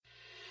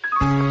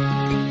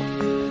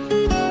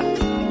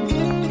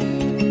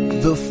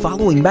The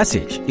following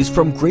message is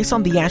from Grace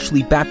on the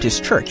Ashley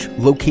Baptist Church,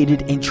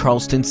 located in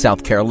Charleston,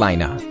 South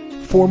Carolina.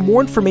 For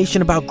more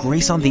information about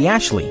Grace on the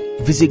Ashley,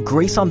 visit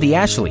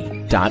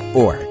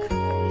graceontheashley.org.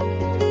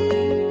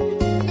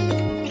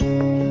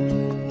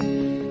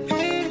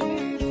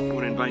 I want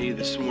to invite you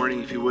this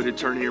morning, if you would, to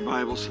turn in your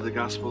Bibles to the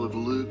Gospel of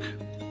Luke,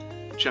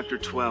 chapter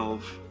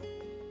 12.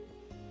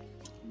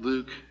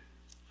 Luke,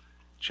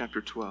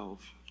 chapter 12.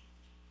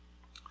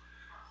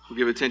 We'll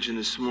give attention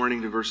this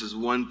morning to verses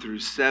 1 through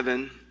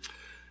 7.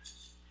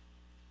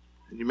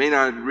 And you may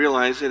not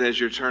realize it as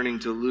you're turning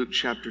to Luke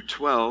chapter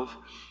 12,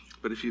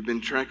 but if you've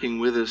been tracking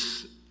with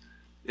us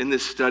in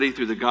this study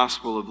through the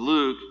Gospel of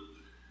Luke,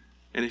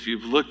 and if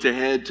you've looked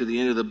ahead to the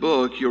end of the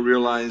book, you'll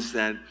realize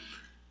that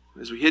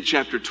as we hit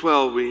chapter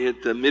 12, we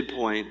hit the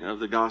midpoint of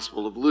the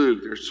Gospel of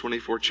Luke. There's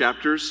 24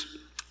 chapters,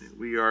 and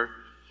we are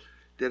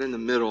dead in the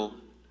middle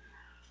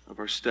of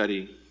our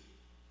study.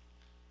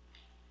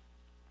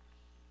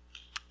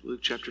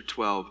 Luke chapter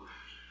 12.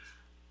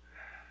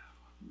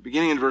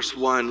 Beginning in verse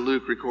 1,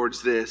 Luke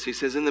records this. He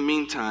says, "In the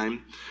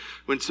meantime,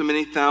 when so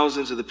many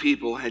thousands of the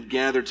people had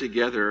gathered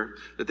together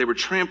that they were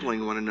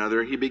trampling one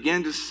another, he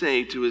began to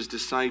say to his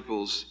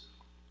disciples,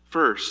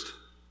 'First,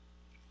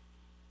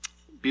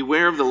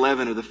 beware of the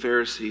leaven of the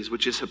Pharisees,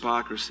 which is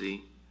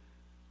hypocrisy.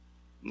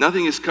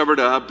 Nothing is covered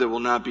up that will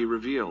not be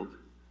revealed,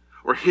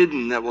 or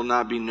hidden that will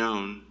not be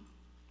known.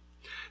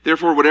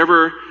 Therefore,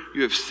 whatever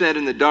you have said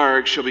in the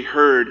dark shall be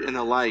heard in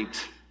the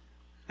light,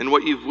 and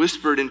what you've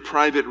whispered in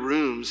private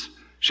rooms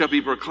shall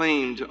be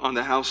proclaimed on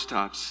the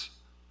housetops.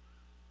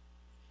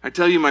 I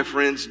tell you, my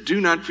friends,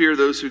 do not fear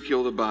those who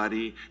kill the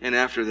body, and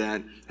after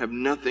that have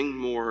nothing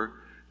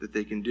more that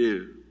they can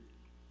do.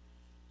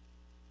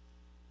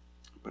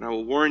 But I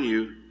will warn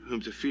you whom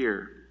to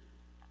fear.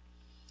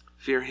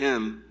 Fear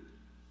him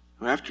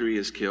who, after he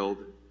is killed,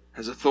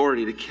 has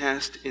authority to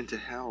cast into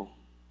hell.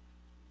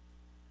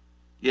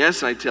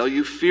 Yes, I tell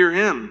you, fear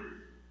him.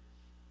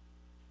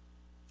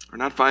 Are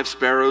not 5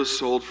 sparrows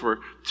sold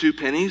for 2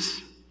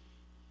 pennies?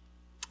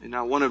 And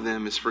not one of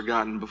them is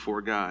forgotten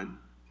before God.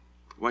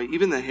 Why,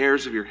 even the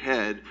hairs of your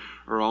head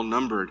are all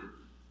numbered.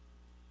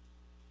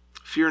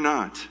 Fear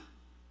not.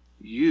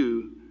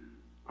 You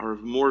are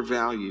of more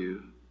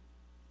value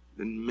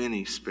than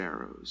many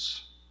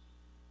sparrows."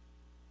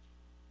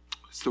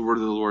 It's the word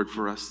of the Lord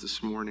for us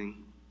this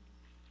morning.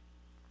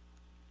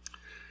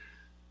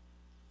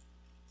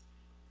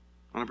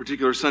 On a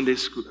particular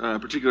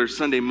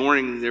Sunday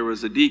morning, there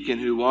was a deacon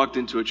who walked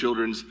into a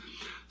children's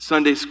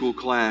Sunday school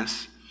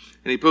class,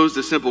 and he posed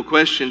a simple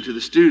question to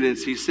the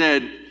students. He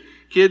said,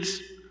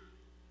 "Kids,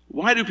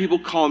 why do people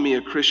call me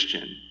a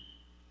Christian?"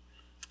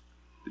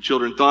 The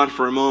children thought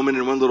for a moment,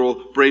 and one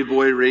little brave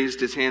boy raised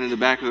his hand in the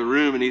back of the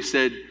room, and he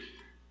said,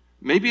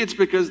 "Maybe it's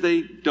because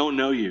they don't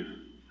know you."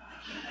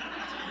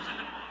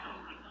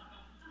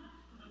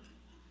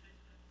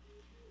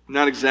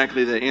 Not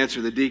exactly the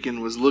answer the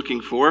deacon was looking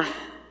for.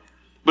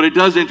 But it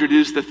does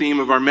introduce the theme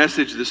of our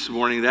message this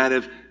morning, that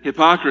of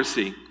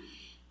hypocrisy,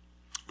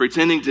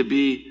 pretending to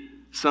be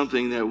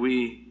something that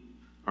we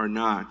are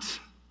not.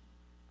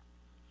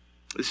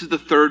 This is the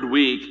 3rd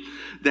week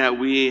that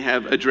we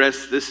have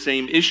addressed this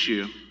same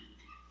issue.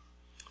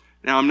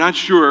 Now, I'm not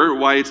sure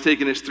why it's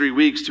taken us 3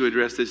 weeks to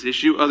address this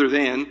issue, other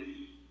than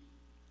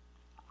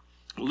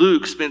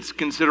Luke spent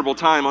considerable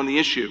time on the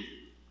issue.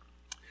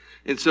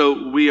 And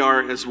so we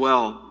are as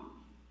well.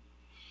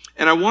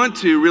 And I want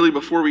to really,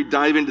 before we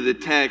dive into the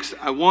text,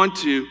 I want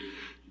to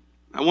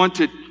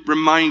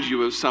remind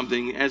you of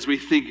something as we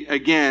think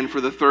again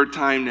for the 3rd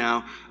time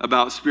now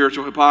about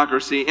spiritual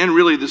hypocrisy, and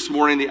really this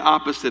morning the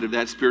opposite of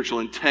that, spiritual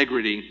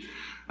integrity.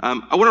 I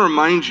want to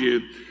remind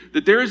you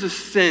that there is a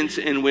sense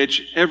in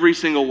which every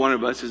single one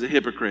of us is a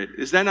hypocrite.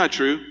 Is that not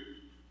true?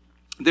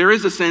 There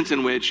is a sense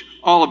in which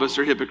all of us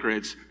are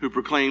hypocrites who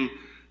proclaim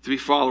to be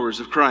followers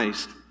of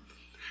Christ.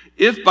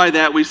 If by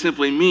that we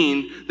simply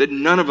mean that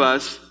none of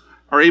us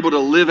are able to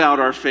live out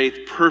our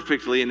faith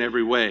perfectly in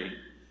every way.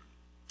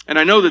 And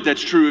I know that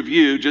that's true of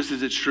you, just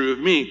as it's true of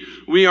me.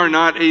 We are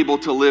not able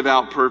to live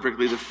out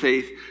perfectly the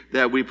faith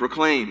that we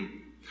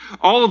proclaim.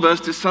 All of us,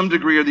 to some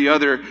degree or the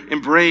other,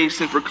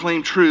 embrace and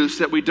proclaim truths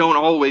that we don't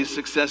always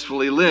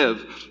successfully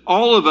live.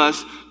 All of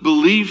us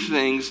believe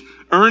things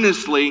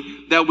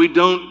earnestly that we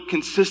don't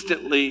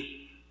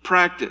consistently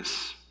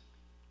practice.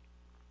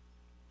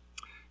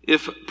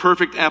 If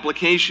perfect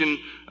application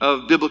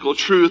of biblical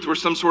truth were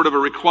some sort of a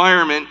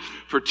requirement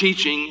for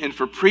teaching and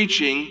for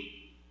preaching,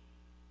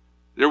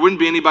 there wouldn't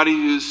be anybody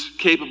who's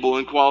capable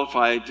and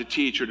qualified to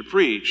teach or to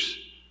preach.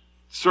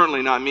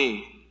 Certainly not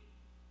me.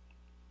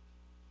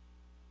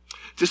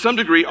 To some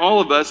degree,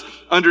 all of us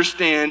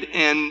understand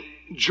and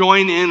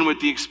join in with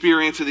the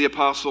experience of the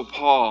Apostle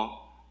Paul.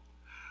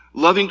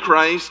 Loving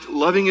Christ,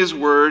 loving His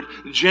Word,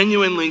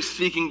 genuinely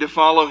seeking to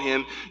follow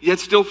Him, yet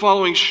still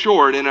falling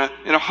short in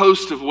a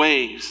host of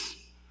ways.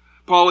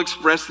 Paul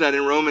expressed that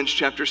in Romans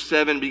chapter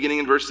 7, beginning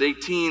in verse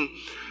 18,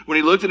 when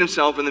he looked at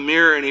himself in the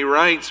mirror and he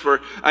writes,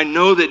 "For I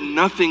know that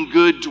nothing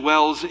good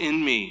dwells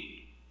in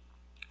me,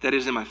 that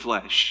is in my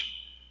flesh.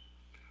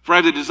 For I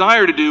have the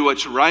desire to do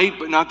what's right,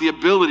 but not the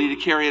ability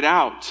to carry it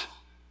out.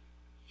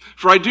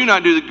 For I do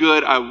not do the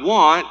good I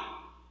want,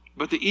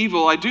 but the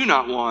evil I do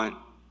not want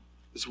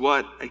is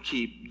what I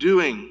keep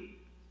doing.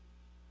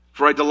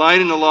 For I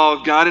delight in the law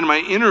of God in my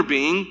inner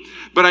being,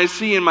 but I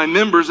see in my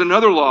members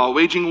another law,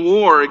 waging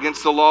war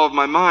against the law of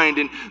my mind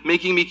and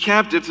making me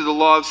captive to the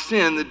law of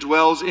sin that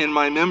dwells in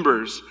my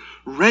members.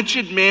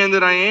 Wretched man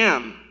that I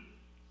am,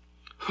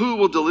 who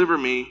will deliver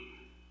me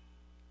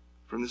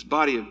from this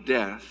body of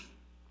death?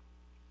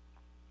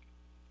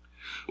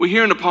 We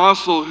hear an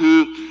apostle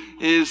who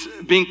is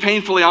being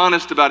painfully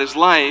honest about his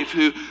life,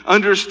 who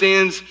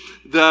understands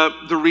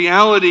the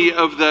reality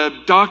of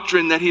the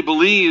doctrine that he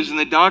believes and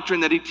the doctrine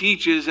that he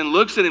teaches, and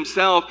looks at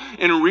himself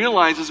and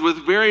realizes with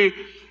a very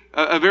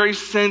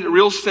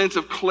real sense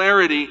of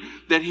clarity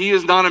that he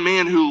is not a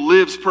man who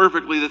lives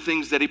perfectly the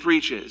things that he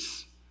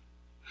preaches.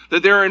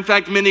 That there are in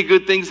fact many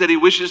good things that he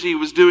wishes he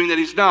was doing that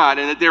he's not,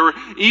 and that there are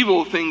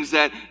evil things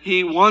that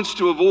he wants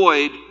to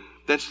avoid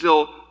that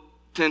still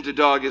tend to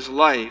dog his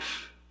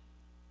life.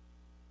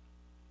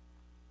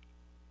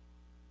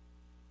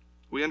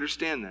 We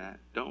understand that,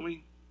 don't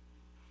we?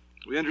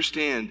 We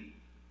understand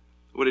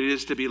what it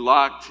is to be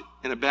locked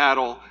in a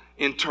battle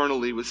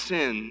internally with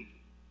sin.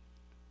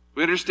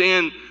 We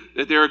understand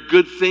that there are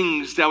good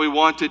things that we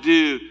want to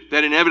do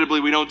that inevitably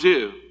we don't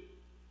do.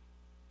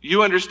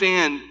 You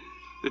understand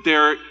that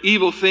there are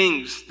evil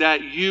things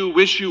that you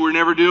wish you were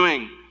never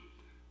doing,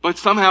 but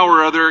somehow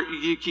or other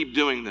you keep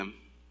doing them.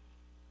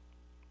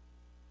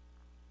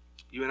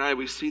 You and I,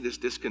 we see this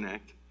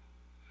disconnect.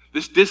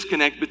 This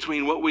disconnect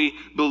between what we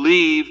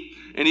believe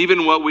and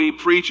even what we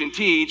preach and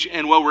teach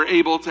and what we're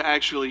able to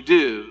actually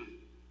do.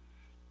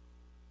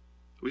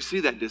 We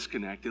see that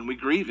disconnect and we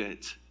grieve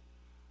it.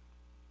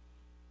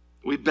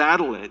 We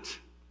battle it.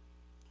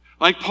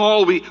 Like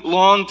Paul, we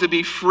long to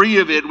be free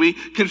of it. We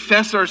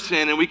confess our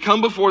sin and we come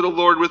before the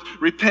Lord with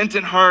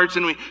repentant hearts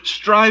and we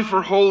strive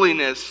for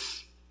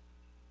holiness.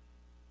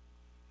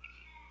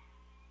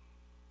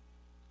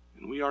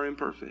 And we are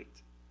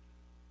imperfect.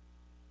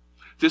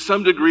 To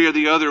some degree or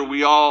the other,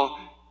 we all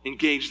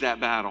engage that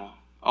battle,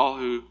 all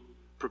who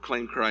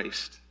proclaim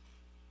Christ.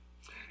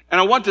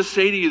 And I want to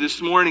say to you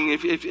this morning,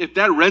 if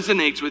that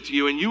resonates with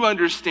you and you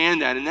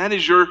understand that, and that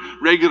is your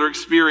regular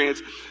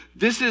experience,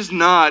 this is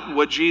not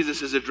what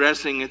Jesus is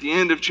addressing at the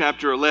end of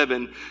chapter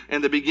 11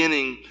 and the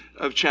beginning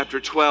of chapter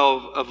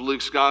 12 of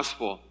Luke's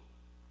gospel.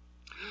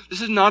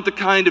 This is not the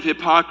kind of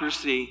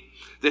hypocrisy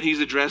that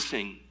he's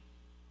addressing.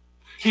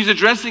 He's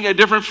addressing a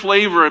different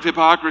flavor of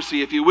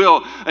hypocrisy, if you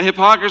will, a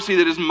hypocrisy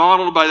that is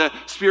modeled by the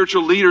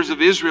spiritual leaders of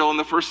Israel in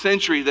the first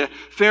century, the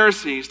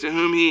Pharisees, to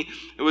whom he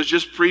was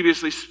just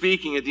previously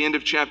speaking at the end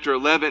of chapter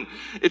 11.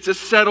 It's a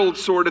settled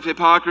sort of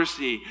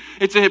hypocrisy.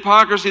 It's a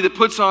hypocrisy that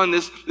puts on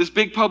this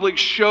big public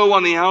show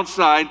on the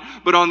outside,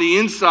 but on the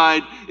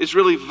inside is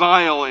really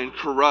vile and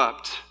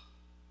corrupt.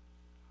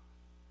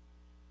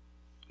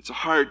 It's a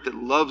heart that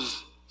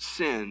loves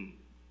sin.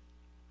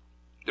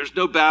 There's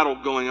no battle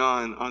going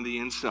on the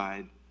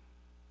inside.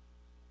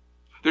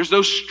 There's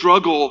no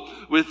struggle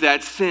with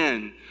that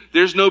sin.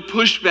 There's no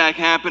pushback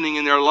happening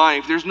in their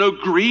life. There's no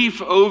grief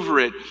over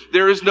it.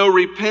 There is no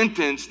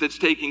repentance that's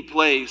taking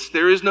place.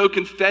 There is no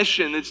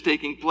confession that's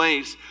taking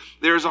place.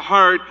 There is a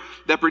heart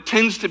that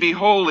pretends to be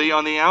holy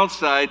on the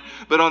outside,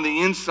 but on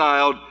the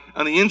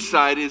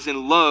inside is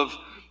in love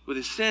with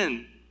his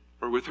sin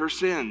or with her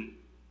sin.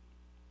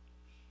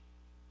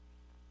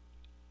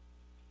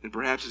 And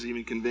perhaps is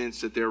even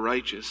convinced that they're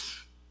righteous,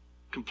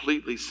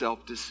 completely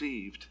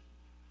self-deceived.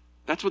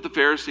 That's what the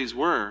Pharisees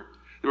were.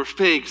 They were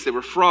fakes, they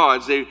were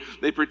frauds, they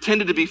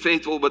pretended to be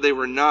faithful, but they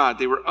were not.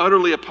 They were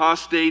utterly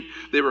apostate,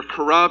 they were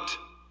corrupt,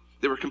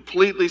 they were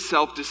completely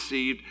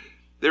self-deceived.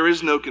 There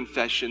is no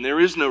confession, there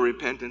is no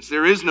repentance,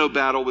 there is no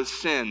battle with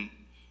sin.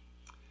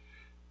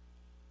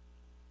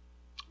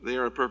 They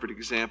are a perfect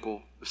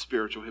example of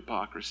spiritual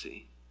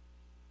hypocrisy,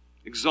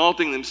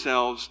 exalting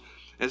themselves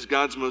as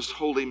God's most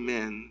holy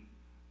men,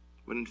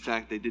 when in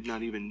fact they did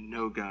not even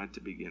know God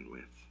to begin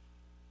with.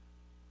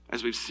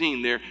 As we've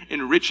seen, they're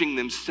enriching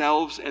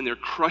themselves and they're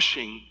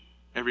crushing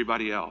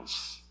everybody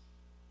else.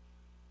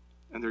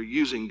 And they're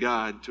using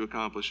God to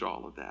accomplish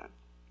all of that.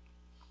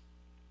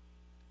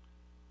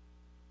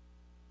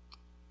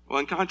 Well,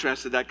 in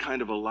contrast to that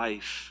kind of a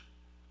life,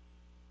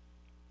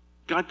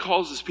 God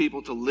calls his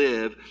people to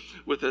live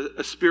with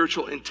a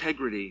spiritual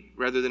integrity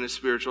rather than a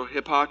spiritual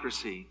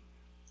hypocrisy.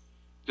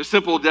 The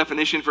simple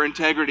definition for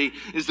integrity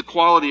is the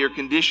quality or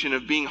condition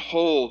of being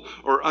whole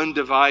or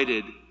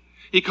undivided.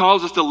 He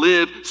calls us to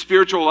live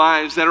spiritual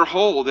lives that are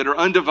whole, that are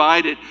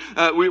undivided.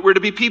 We're to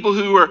be people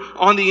who are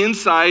on the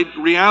inside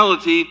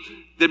reality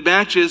that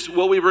matches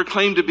what we were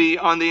claimed to be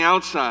on the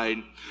outside.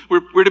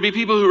 We're to be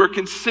people who are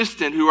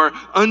consistent, who are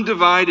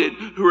undivided,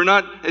 who are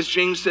not, as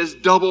James says,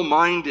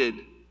 double-minded.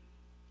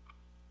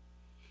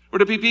 We're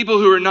to be people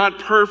who are not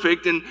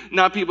perfect and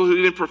not people who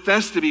even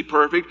profess to be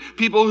perfect,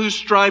 people who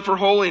strive for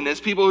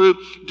holiness, people who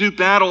do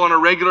battle on a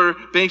regular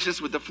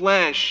basis with the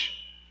flesh.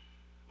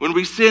 When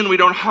we sin, we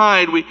don't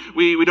hide, we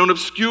don't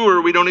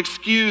obscure, we don't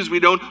excuse, we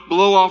don't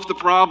blow off the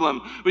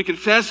problem. We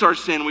confess our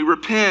sin, we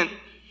repent,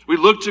 we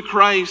look to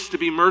Christ to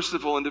be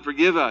merciful and to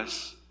forgive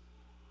us.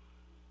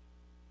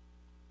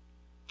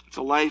 It's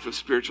a life of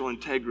spiritual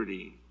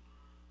integrity.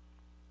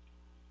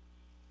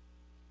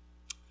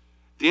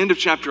 At the end of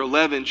chapter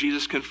 11,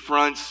 Jesus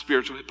confronts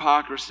spiritual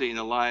hypocrisy in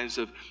the lives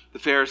of the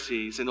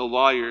Pharisees and the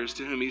lawyers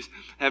to whom he's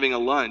having a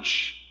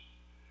lunch.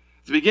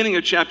 At the beginning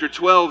of chapter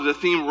 12, the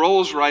theme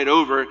rolls right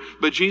over,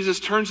 but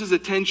Jesus turns his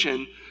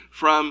attention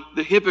from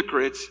the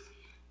hypocrites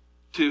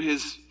to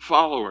his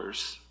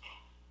followers.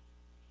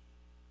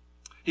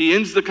 He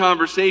ends the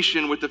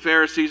conversation with the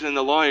Pharisees and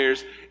the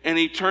lawyers, and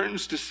he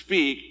turns to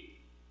speak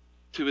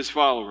to his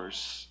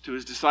followers, to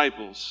his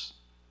disciples,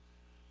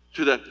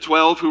 to the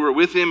 12 who were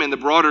with him and the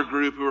broader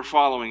group who were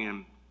following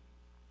him.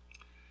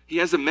 He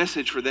has a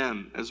message for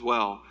them as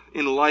well,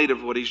 in light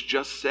of what he's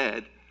just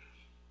said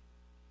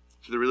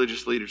to the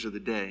religious leaders of the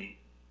day.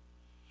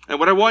 And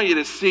what I want you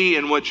to see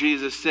in what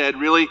Jesus said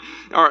really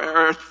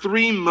are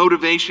three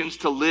motivations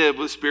to live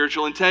with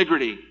spiritual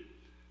integrity.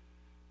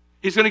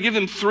 He's going to give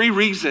them three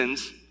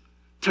reasons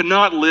to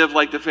not live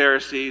like the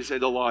Pharisees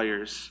and the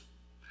lawyers.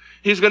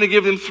 He's going to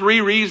give them three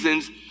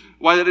reasons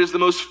why that is the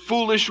most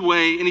foolish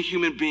way any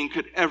human being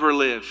could ever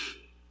live.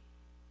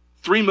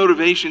 Three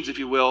motivations, if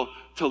you will,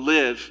 to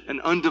live an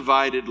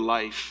undivided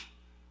life,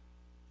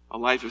 a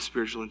life of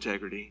spiritual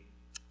integrity.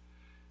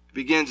 It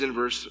begins in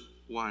verse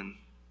 1.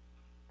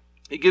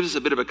 He gives us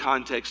a bit of a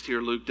context here,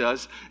 Luke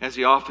does, as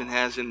he often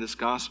has in this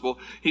gospel.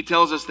 He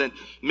tells us that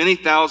many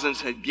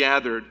thousands had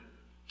gathered,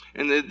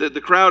 and the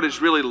crowd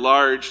is really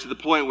large to the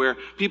point where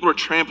people are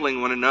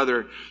trampling one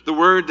another. The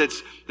word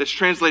that's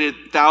translated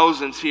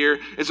thousands here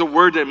is a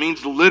word that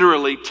means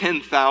literally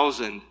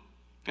 10,000,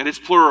 and it's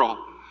plural.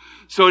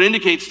 So it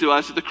indicates to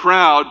us that the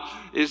crowd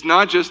is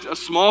not just a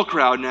small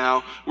crowd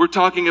now. We're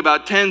talking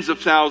about tens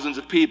of thousands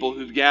of people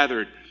who've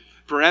gathered.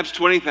 Perhaps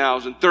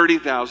 20,000,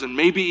 30,000,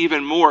 maybe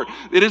even more.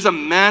 It is a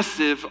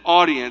massive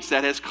audience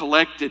that has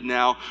collected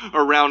now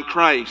around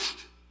Christ.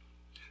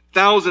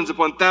 Thousands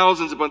upon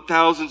thousands upon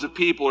thousands of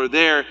people are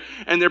there,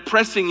 and they're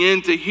pressing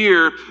in to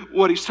hear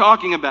what he's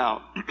talking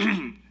about.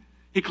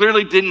 He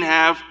clearly didn't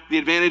have the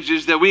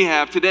advantages that we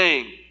have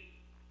today.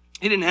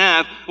 He didn't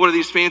have one of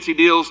these fancy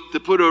deals to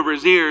put over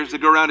his ears, to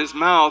go around his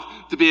mouth,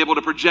 to be able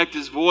to project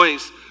his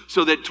voice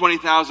so that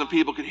 20,000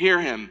 people could hear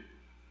him.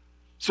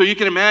 So you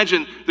can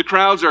imagine the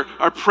crowds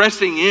are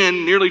pressing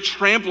in, nearly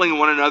trampling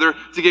one another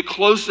to get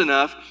close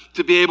enough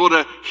to be able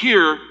to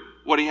hear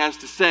what he has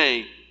to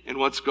say and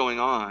what's going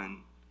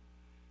on.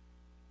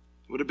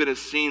 It would have been a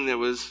scene that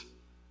was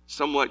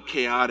somewhat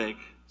chaotic,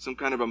 some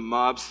kind of a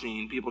mob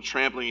scene, people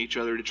trampling each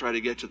other to try to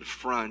get to the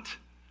front.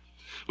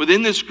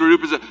 Within this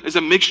group is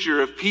a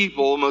mixture of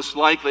people, most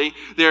likely.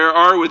 There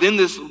are within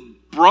this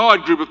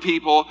broad group of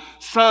people,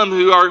 some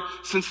who are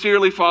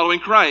sincerely following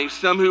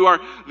Christ, some who are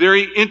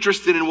very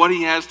interested in what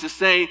he has to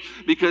say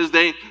because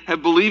they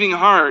have believing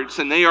hearts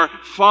and they are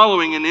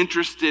following and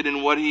interested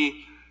in what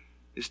he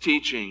is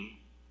teaching.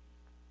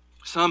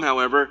 Some,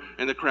 however,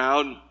 in the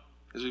crowd,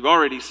 as we've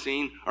already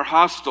seen, are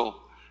hostile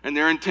and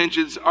their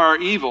intentions are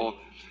evil.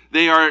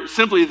 They are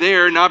simply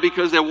there not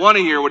because they want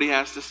to hear what he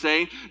has to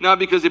say, not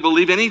because they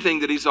believe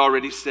anything that he's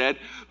already said,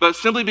 but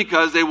simply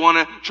because they want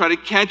to try to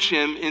catch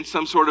him in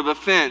some sort of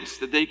offense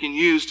that they can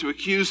use to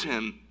accuse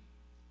him,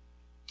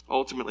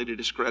 ultimately to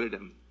discredit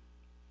him.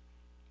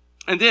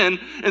 And then,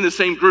 in the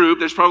same group,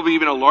 there's probably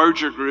even a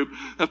larger group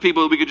of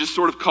people that we could just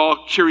sort of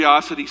call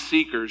curiosity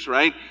seekers,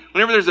 right?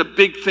 Whenever there's a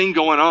big thing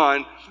going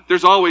on,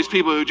 there's always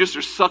people who just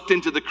are sucked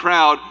into the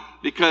crowd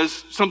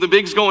because something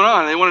big's going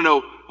on. They want to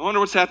know, I wonder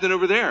what's happening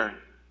over there.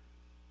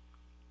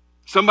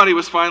 Somebody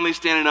was finally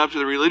standing up to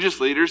the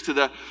religious leaders, to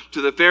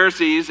the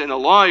Pharisees and the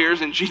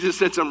lawyers, and Jesus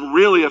said some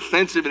really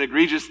offensive and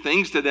egregious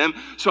things to them.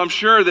 So I'm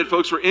sure that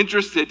folks were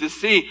interested to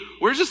see,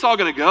 where's this all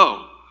going to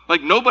go?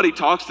 Like, nobody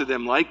talks to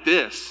them like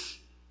this.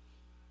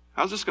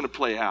 How's this going to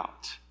play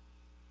out?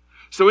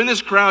 So in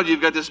this crowd,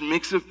 you've got this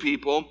mix of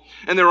people,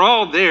 and they're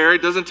all there.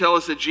 It doesn't tell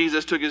us that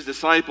Jesus took his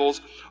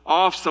disciples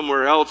off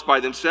somewhere else by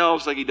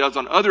themselves like he does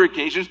on other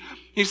occasions.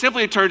 He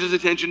simply turns his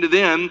attention to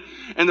them,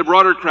 and the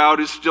broader crowd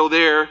is still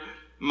there,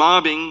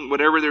 mobbing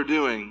whatever they're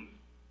doing.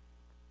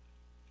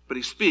 But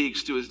he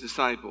speaks to his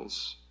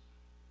disciples.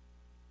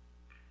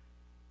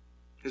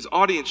 His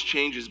audience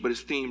changes, but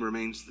his theme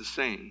remains the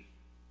same.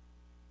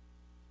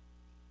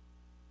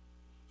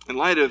 In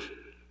light of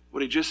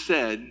what he just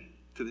said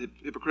to the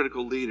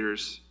hypocritical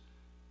leaders,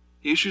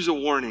 he issues a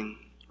warning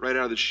right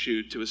out of the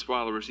chute to his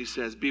followers. He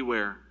says,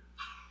 beware,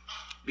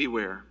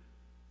 beware.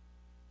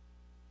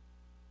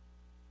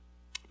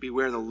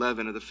 Beware the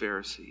leaven of the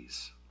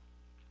Pharisees.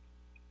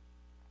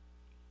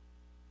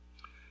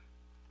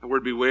 The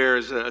word beware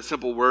is a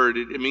simple word.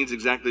 It means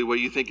exactly what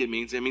you think it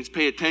means. It means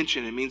pay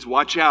attention. It means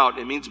watch out.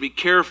 It means be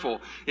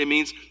careful. It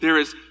means there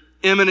is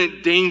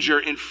imminent danger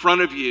in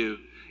front of you,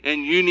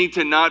 and you need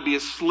to not be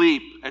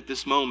asleep at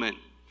this moment.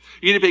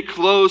 You need to pay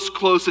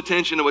close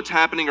attention to what's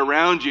happening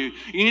around you.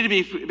 You need to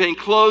be paying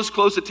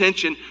close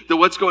attention to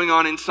what's going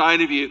on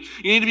inside of you.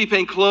 You need to be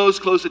paying close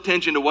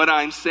attention to what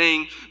I'm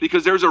saying,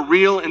 because there's a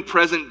real and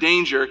present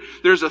danger.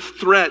 There's a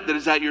threat that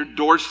is at your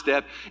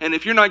doorstep. And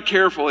if you're not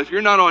careful, if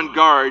you're not on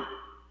guard,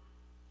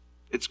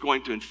 it's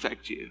going to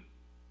infect you.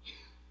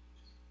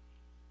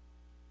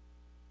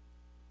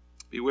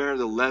 Beware of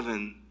the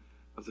leaven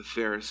of the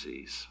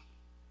Pharisees.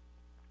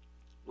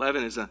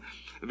 Leaven is a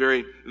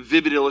very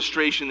vivid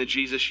illustration that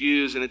Jesus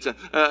used, and it's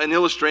an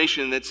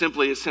illustration that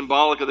simply is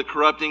symbolic of the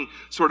corrupting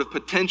sort of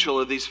potential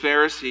of these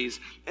Pharisees.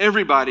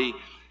 Everybody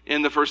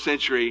in the first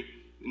century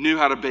knew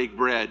how to bake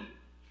bread.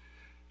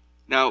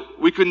 Now,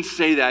 we couldn't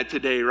say that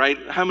today, right?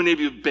 How many of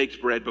you have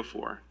baked bread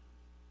before?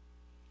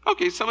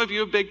 Okay, some of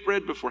you have baked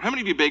bread before. How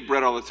many of you bake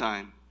bread all the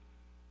time?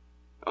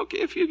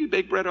 Okay, a few of you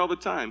bake bread all the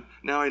time.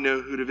 Now I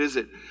know who to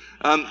visit.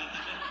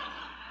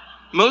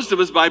 Most of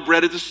us buy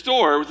bread at the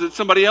store that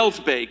somebody else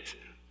baked.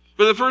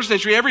 For the first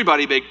century,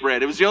 everybody baked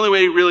bread. It was the only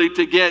way really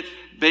to get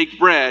baked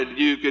bread.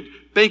 You could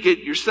bake it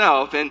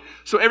yourself. And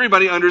so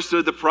everybody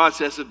understood the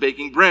process of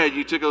baking bread.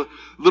 You took a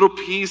little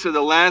piece of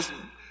the last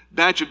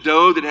batch of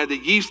dough that had the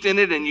yeast in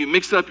it, and you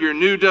mix up your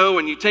new dough,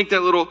 and you take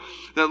that little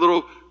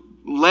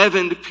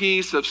leavened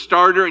piece of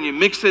starter, and you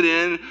mix it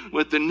in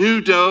with the new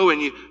dough, and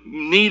you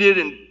knead it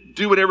and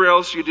do whatever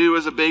else you do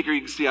as a baker.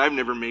 You can see I've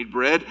never made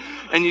bread.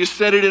 And you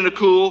set it in a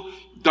cool,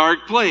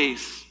 dark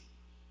place.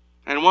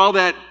 And while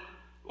that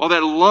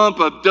lump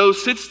of dough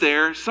sits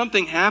there,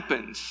 something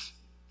happens.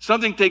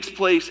 Something takes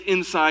place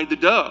inside the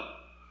dough.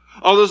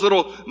 All those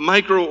little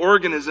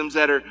microorganisms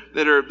that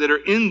are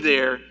in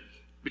there,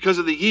 because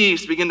of the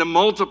yeast, begin to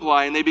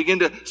multiply, and they begin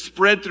to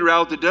spread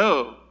throughout the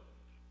dough,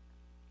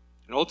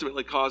 and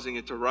ultimately causing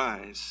it to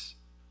rise.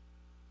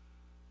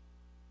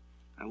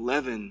 And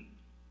leaven,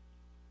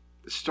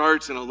 it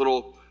starts in a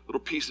little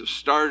piece of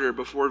starter.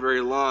 Before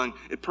very long,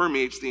 it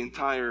permeates the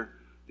entire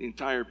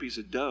piece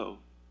of dough.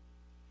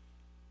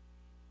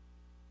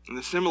 And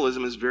the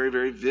symbolism is very,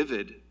 very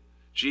vivid.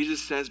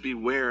 Jesus says,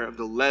 beware of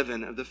the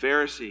leaven of the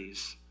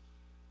Pharisees.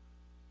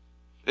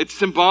 It's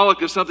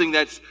symbolic of something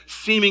that's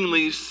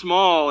seemingly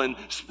small and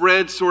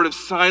spread sort of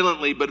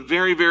silently, but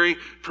very, very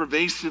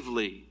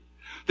pervasively.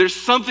 There's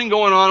something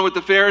going on with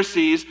the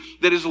Pharisees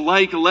that is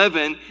like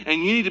leaven,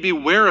 and you need to be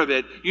aware of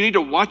it. You need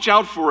to watch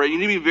out for it. You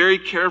need to be very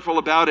careful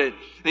about it.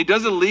 And he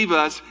doesn't leave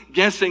us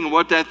guessing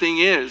what that thing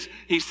is.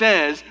 He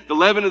says the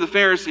leaven of the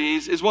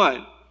Pharisees is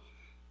what?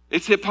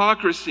 It's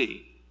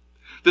hypocrisy.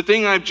 The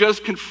thing I've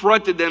just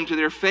confronted them to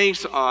their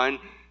face on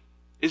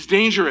is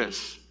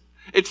dangerous.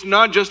 It's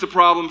not just a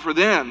problem for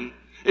them.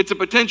 It's a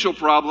potential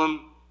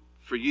problem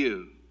for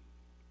you.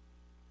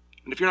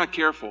 And if you're not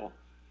careful,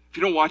 if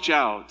you don't watch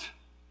out,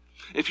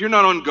 if you're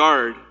not on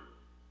guard,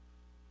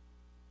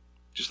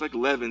 just like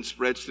leaven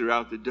spreads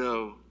throughout the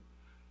dough,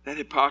 that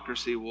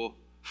hypocrisy will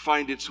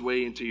find its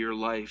way into your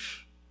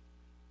life,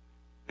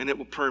 and it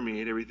will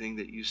permeate everything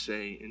that you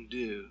say and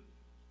do.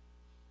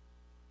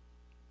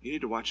 You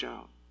need to watch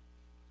out.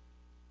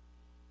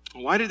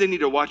 Why do they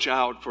need to watch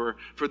out for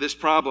this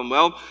problem?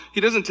 Well,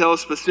 he doesn't tell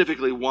us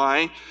specifically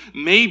why.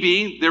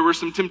 Maybe there were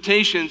some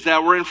temptations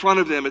that were in front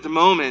of them at the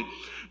moment.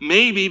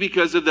 Maybe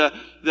because of the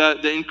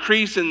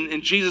increase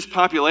in Jesus'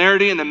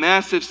 popularity and the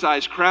massive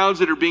sized crowds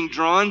that are being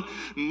drawn.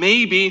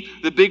 Maybe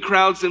the big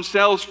crowds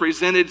themselves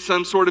presented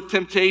some sort of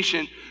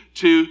temptation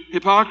to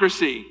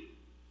hypocrisy.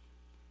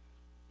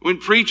 When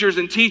preachers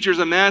and teachers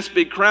amass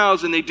big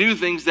crowds and they do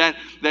things that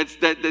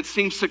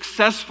seem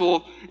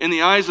successful in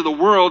the eyes of the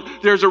world,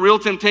 there's a real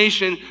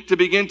temptation to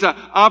begin to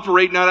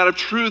operate not out of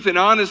truth and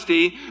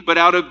honesty, but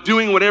out of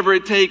doing whatever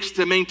it takes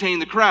to maintain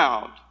the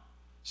crowd.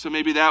 So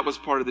maybe that was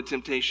part of the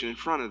temptation in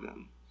front of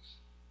them.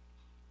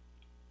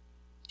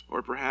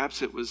 Or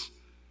perhaps it was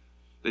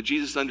that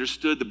Jesus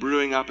understood the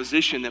brewing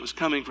opposition that was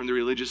coming from the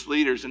religious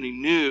leaders, and he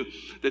knew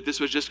that this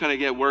was just going to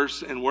get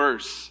worse and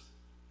worse,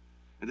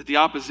 and that the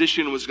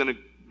opposition was going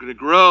to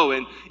grow,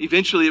 and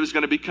eventually it was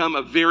going to become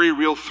a very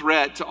real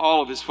threat to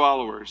all of his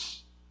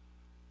followers.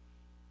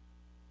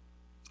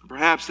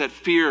 Perhaps that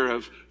fear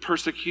of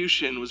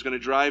persecution was going to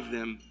drive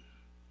them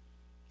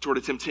toward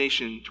a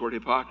temptation toward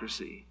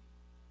hypocrisy.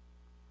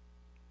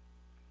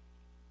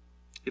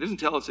 He doesn't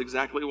tell us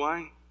exactly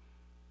why,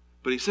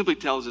 but he simply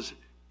tells us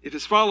if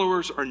his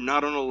followers are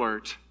not on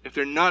alert, if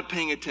they're not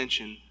paying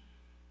attention,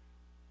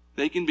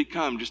 they can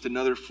become just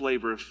another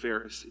flavor of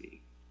Pharisee.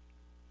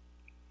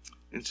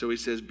 And so he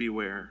says,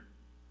 beware.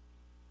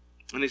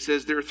 And he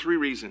says there are 3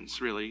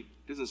 reasons, really.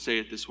 He doesn't say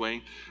it this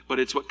way, but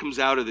it's what comes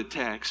out of the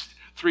text.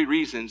 3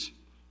 reasons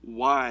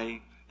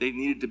why they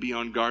needed to be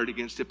on guard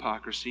against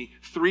hypocrisy.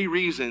 3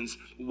 reasons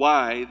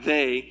why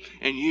they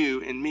and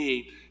you and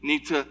me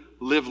need to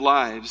live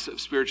lives of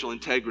spiritual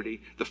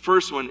integrity. The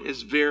first one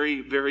is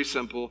very, very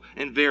simple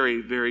and very,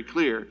 very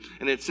clear.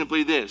 And it's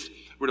simply this.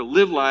 We're to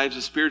live lives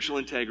of spiritual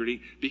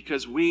integrity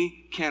because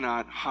we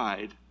cannot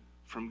hide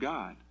from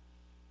God.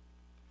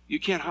 You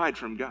can't hide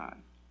from God.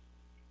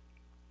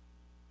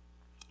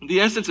 The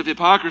essence of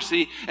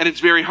hypocrisy at its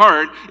very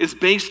heart is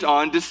based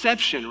on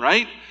deception,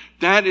 right?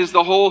 That's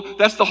the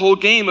whole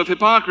game of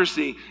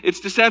hypocrisy. It's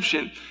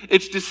deception.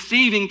 It's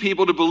deceiving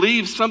people to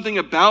believe something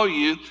about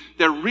you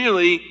that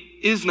really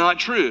is not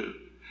true.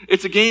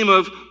 It's a game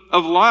of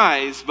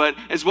lies, but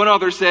as one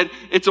author said,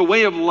 it's a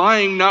way of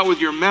lying not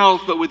with your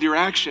mouth, but with your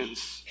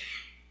actions.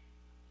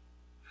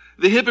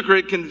 The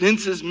hypocrite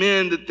convinces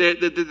men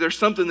that they're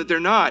something that they're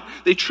not.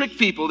 They trick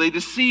people, they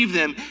deceive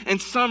them,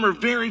 and some are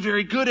very,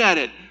 very good at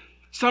it.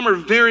 Some are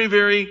very,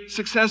 very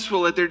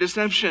successful at their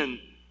deception.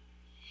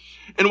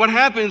 And what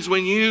happens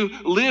when you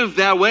live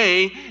that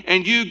way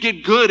and you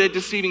get good at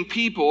deceiving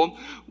people,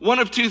 one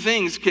of two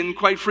things can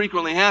quite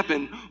frequently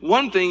happen.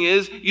 One thing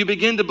is you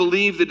begin to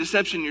believe the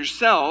deception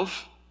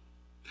yourself.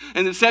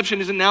 And the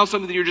deception isn't now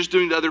something that you're just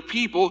doing to other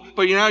people,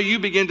 but now you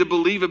begin to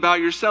believe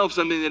about yourself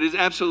something that is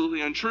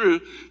absolutely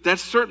untrue.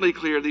 That's certainly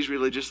clear of these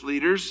religious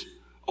leaders.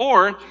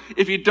 Or,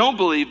 if you don't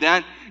believe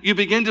that, you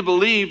begin to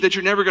believe that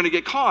you're never going to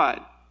get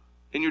caught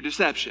in your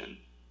deception.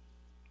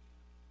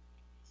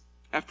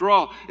 After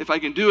all, if I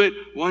can do it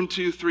 1,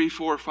 2, 3,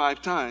 4,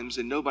 5 times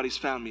and nobody's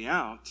found me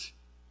out,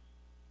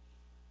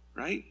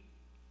 right?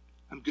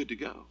 I'm good to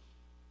go.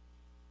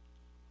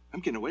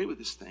 I'm getting away with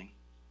this thing.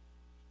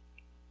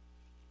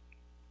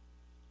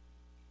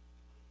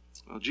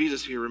 Well,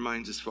 Jesus here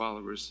reminds his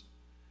followers,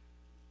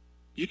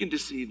 you can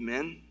deceive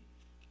men,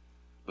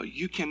 but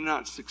you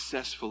cannot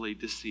successfully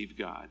deceive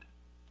God.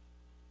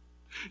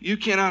 You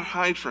cannot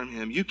hide from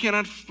him. You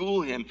cannot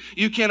fool him.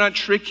 You cannot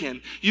trick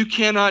him. You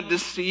cannot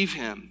deceive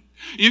him.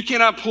 You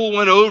cannot pull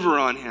one over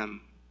on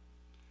him.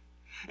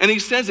 And he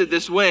says it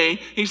this way.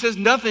 He says,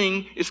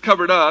 nothing is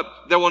covered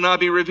up that will not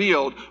be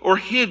revealed, or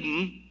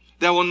hidden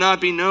that will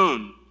not be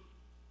known.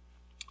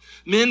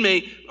 Men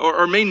may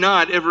or may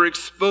not ever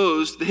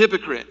expose the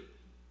hypocrite.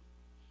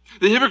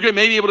 The hypocrite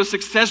may be able to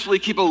successfully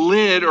keep a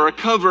lid or a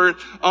cover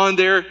on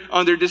their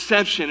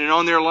deception and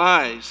on their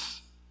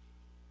lies.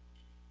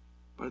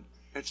 But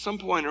at some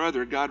point or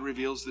other, God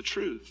reveals the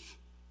truth.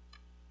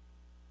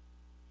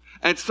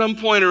 At some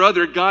point or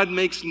other, God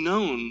makes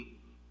known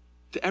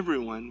to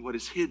everyone what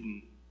is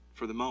hidden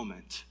for the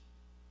moment.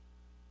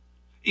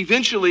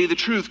 Eventually, the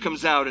truth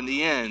comes out in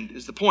the end,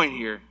 is the point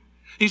here.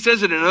 He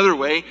says it another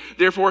way.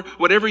 Therefore,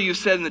 whatever you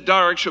said in the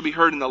dark shall be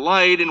heard in the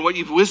light, and what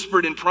you've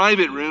whispered in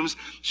private rooms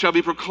shall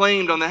be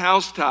proclaimed on the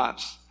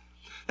housetops.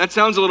 That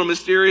sounds a little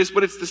mysterious,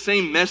 but it's the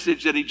same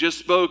message that he just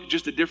spoke,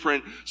 just a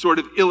different sort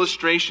of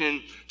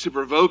illustration to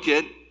provoke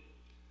it.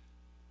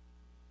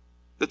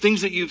 The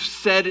things that you've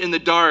said in the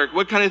dark.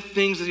 What kind of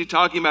things is he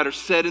talking about are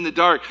said in the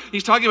dark?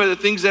 He's talking about the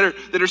things that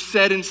are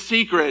said in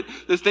secret.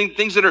 The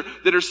things that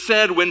are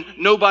said when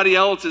nobody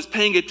else is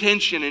paying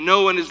attention and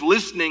no one is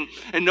listening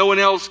and no one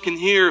else can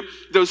hear.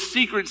 Those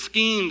secret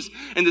schemes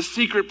and the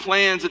secret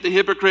plans that the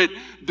hypocrite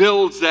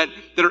builds that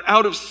are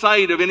out of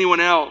sight of anyone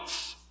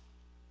else.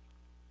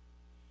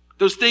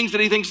 Those things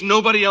that he thinks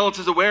nobody else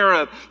is aware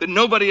of, that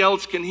nobody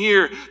else can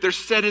hear. They're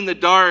said in the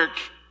dark.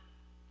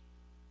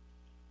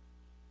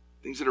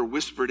 Things that are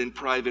whispered in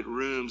private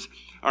rooms.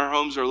 Our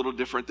homes are a little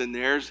different than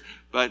theirs,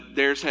 but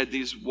theirs had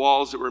these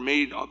walls that were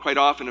made quite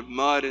often of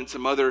mud and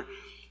some other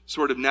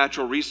sort of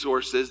natural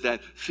resources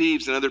that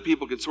thieves and other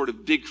people could sort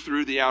of dig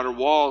through the outer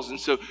walls. And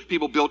so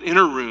people built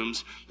inner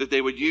rooms that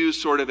they would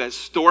use sort of as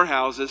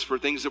storehouses for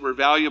things that were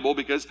valuable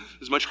because it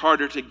was much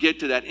harder to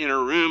get to that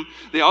inner room.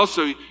 They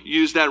also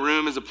used that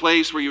room as a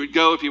place where you would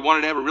go if you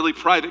wanted to have a really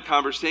private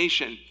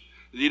conversation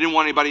that you didn't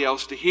want anybody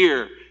else to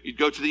hear. You'd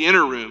go to the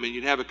inner room and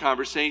you'd have a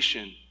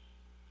conversation.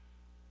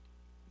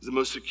 It's the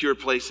most secure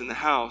place in the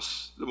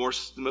house, the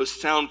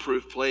most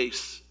soundproof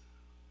place.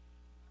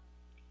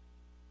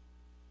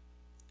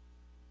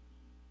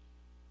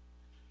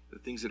 The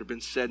things that have been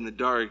said in the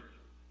dark,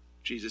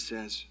 Jesus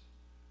says,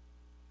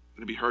 are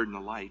going to be heard in the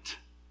light.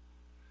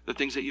 The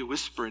things that you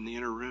whisper in the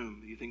inner room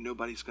that you think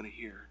nobody's going to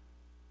hear.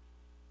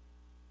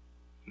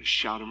 You're going to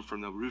shout them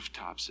from the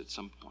rooftops at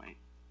some point.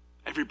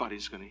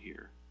 Everybody's going to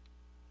hear.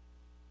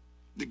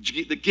 The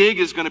gig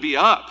is going to be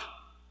up.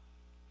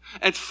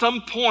 At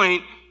some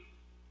point,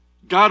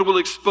 God will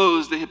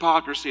expose the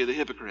hypocrisy of the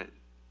hypocrite.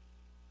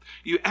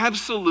 You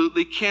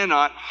absolutely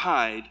cannot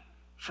hide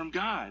from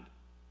God.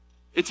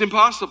 It's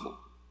impossible.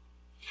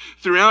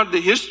 Throughout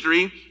the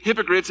history,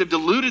 hypocrites have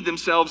deluded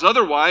themselves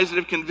otherwise and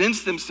have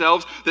convinced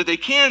themselves that they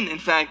can, in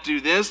fact,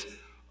 do this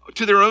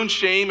to their own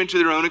shame and to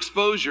their own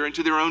exposure and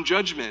to their own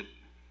judgment.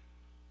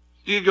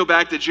 You can go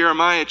back to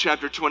Jeremiah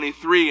chapter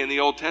 23 in the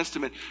Old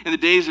Testament. In the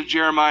days of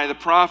Jeremiah the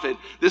prophet,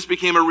 this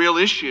became a real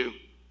issue.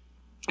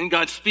 And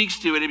God speaks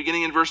to it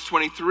beginning in verse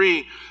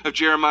 23 of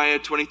Jeremiah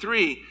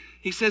 23.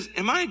 He says,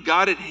 "Am I a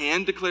God at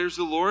hand, declares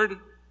the Lord,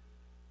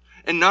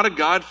 and not a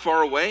God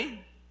far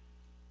away?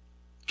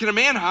 Can a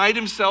man hide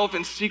himself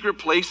in secret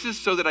places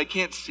so that I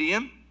can't see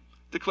him,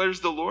 declares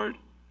the Lord?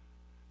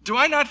 Do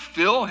I not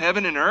fill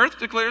heaven and earth,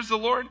 declares the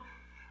Lord?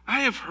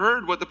 I have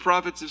heard what the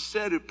prophets have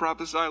said who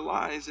prophesy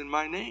lies in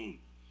my name."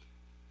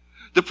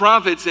 The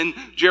prophets in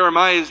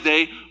Jeremiah's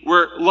day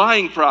were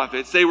lying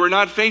prophets. They were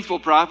not faithful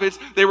prophets.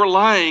 They were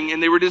lying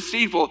and they were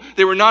deceitful.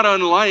 They were not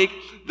unlike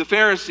the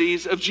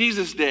Pharisees of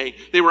Jesus' day.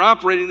 They were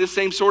operating the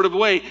same sort of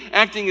way,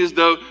 acting as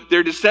though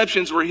their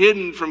deceptions were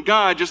hidden from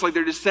God, just like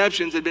their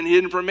deceptions had been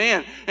hidden from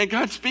man. And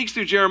God speaks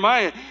through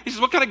Jeremiah. He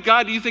says, what kind of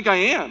God do you think I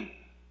am?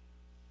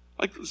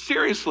 Like,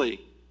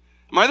 seriously.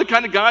 Am I the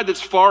kind of God that's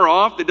far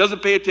off, that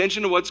doesn't pay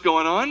attention to what's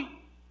going on?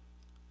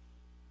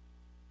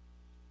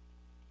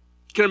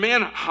 Can a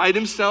man hide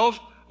himself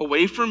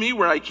away from me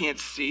where I can't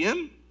see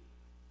him?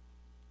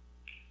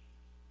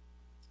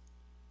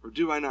 Or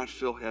do I not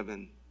fill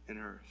heaven and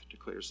earth,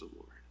 declares the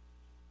Lord?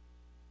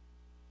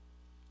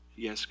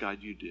 Yes, God,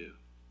 you do.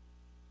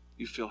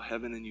 You fill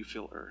heaven and you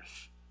fill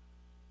earth.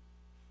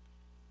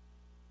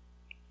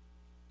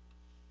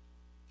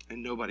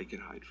 And nobody can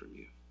hide from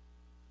you.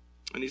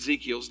 In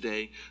Ezekiel's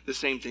day, the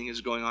same thing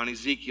is going on.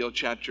 Ezekiel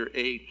chapter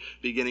 8,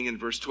 beginning in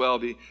verse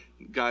 12,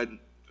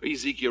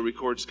 Ezekiel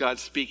records God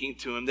speaking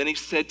to him. Then he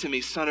said to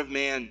me, Son of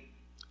man,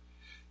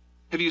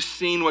 have you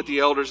seen what the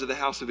elders of the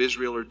house of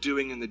Israel are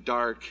doing in the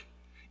dark,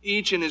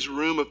 each in his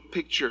room of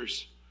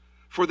pictures?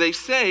 For they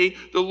say,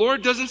 the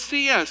Lord doesn't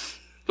see us.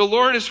 The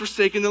Lord has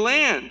forsaken the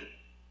land.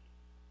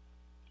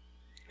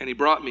 And he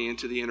brought me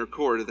into the inner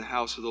court of the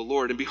house of the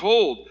Lord. And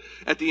behold,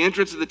 at the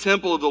entrance of the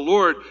temple of the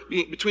Lord,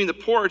 between the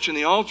porch and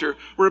the altar,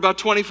 were about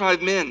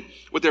 25 men,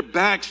 with their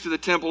backs to the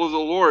temple of the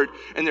Lord,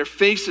 and their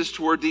faces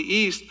toward the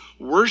east,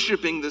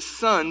 worshiping the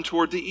sun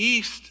toward the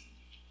east.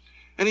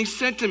 And he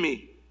said to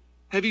me,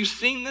 have you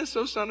seen this,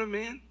 O son of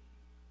man?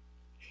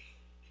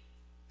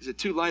 Is it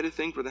too light a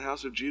thing for the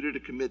house of Judah to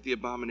commit the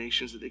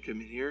abominations that they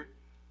commit here?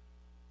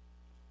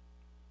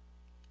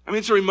 I mean,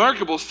 it's a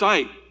remarkable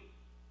sight.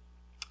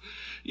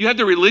 You had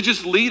the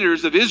religious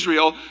leaders of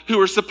Israel who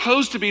were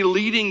supposed to be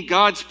leading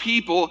God's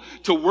people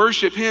to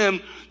worship him.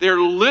 They're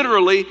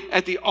literally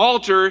at the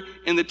altar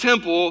in the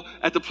temple,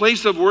 at the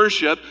place of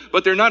worship,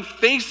 but they're not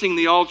facing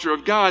the altar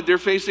of God. They're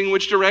facing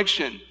which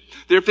direction?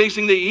 They're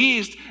facing the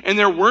east, and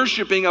they're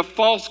worshiping a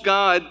false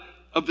god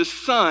of the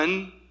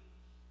sun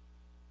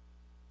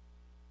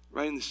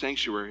right in the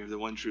sanctuary of the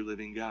one true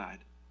living God.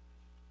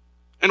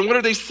 And what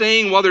are they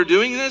saying while they're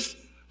doing this?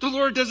 The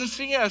Lord doesn't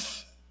see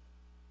us.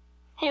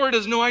 The Lord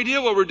has no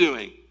idea what we're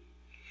doing.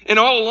 And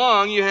all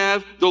along you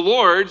have the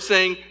Lord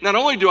saying, not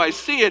only do I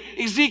see it,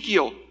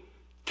 Ezekiel,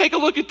 take a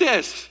look at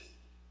this.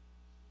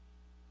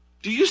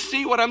 Do you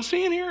see what I'm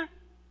seeing here?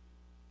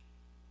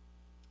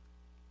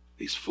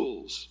 These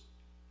fools,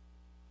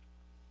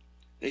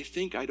 they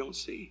think I don't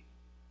see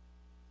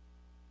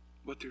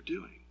what they're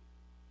doing.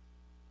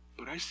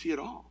 But I see it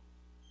all.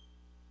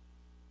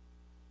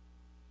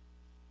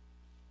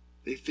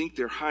 They think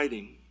they're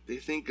hiding. They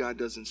think God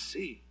doesn't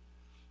see.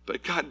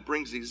 But God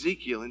brings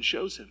Ezekiel and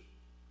shows him.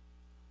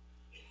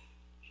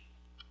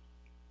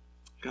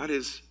 God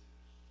is,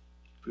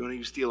 if we want to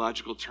use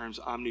theological terms,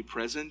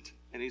 omnipresent,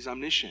 and he's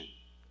omniscient.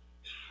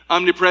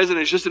 Omnipresent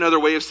is just another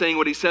way of saying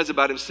what he says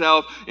about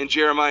himself in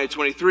Jeremiah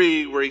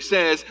 23, where he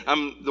says,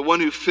 I'm the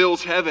one who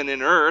fills heaven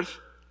and earth.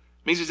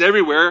 It means he's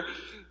everywhere.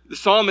 The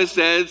psalmist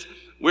says,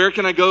 where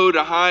can I go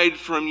to hide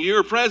from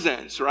your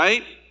presence,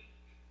 right?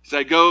 So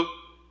I go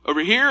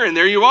over here, and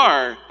there you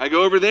are. I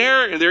go over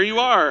there, and there you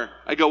are.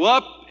 I go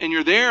up, and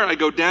you're there. I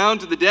go down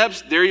to the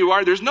depths. There you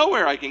are. There's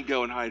nowhere I can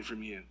go and hide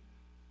from you.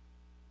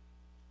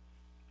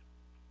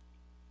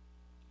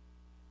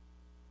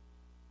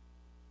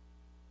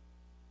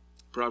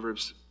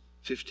 Proverbs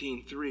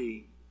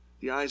 15:3,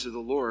 the eyes of the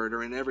Lord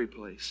are in every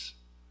place,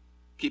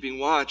 keeping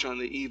watch on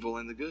the evil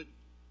and the good.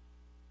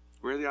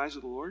 Where are the eyes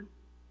of the Lord?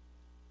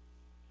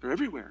 They're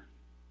everywhere.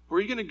 Where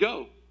are you going to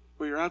go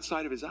where you're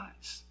outside of his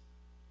eyes?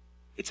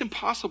 It's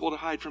impossible to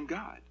hide from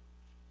God.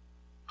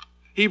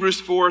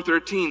 Hebrews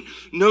 4:13,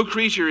 no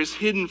creature is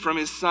hidden from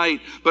his sight,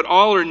 but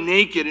all are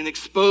naked and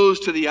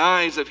exposed to the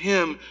eyes of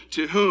him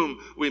to whom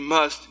we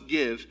must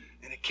give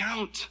an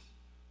account.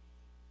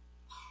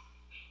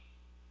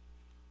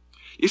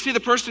 You see,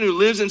 the person who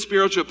lives in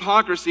spiritual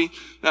hypocrisy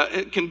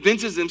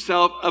convinces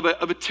himself of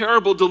a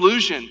terrible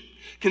delusion.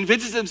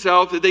 Convinces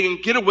himself that they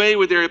can get away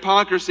with their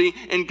hypocrisy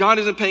and God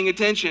isn't paying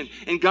attention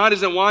and God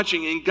isn't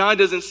watching and God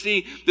doesn't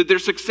see that they're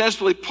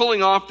successfully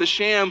pulling off the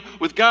sham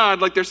with God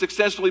like they're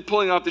successfully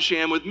pulling off the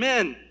sham with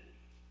men.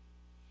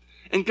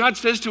 And God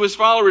says to his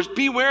followers,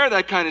 beware of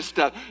that kind of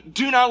stuff.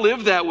 Do not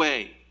live that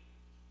way.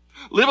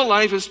 Live a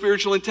life of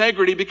spiritual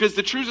integrity, because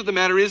the truth of the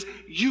matter is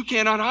you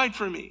cannot hide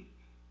from me.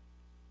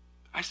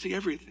 I see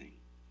everything.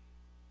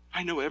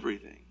 I know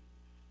everything.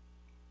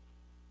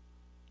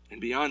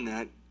 And beyond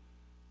that,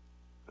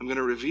 I'm going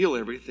to reveal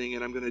everything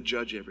and I'm going to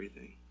judge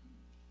everything.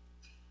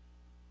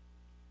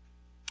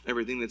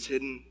 Everything that's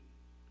hidden,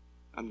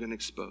 I'm going to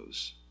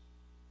expose.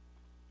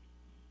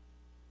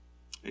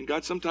 And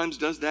God sometimes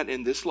does that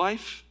in this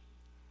life,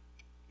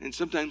 and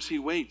sometimes he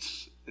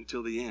waits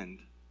until the end.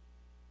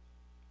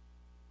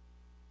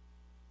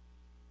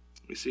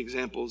 We see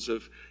examples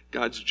of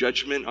God's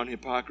judgment on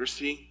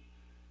hypocrisy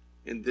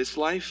in this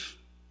life.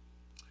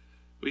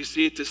 We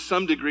see it to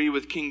some degree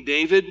with King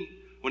David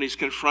when he's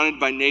confronted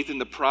by Nathan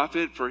the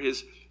prophet for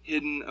his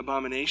hidden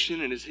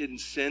abomination and his hidden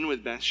sin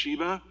with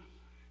Bathsheba.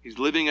 He's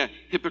living a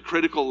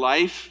hypocritical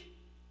life.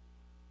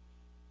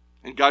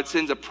 And God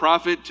sends a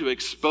prophet to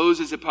expose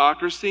his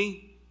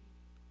hypocrisy.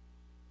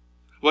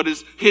 What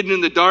is hidden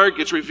in the dark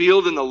gets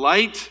revealed in the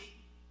light.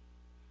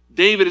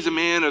 David is a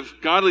man of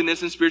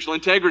godliness and spiritual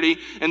integrity,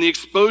 and the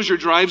exposure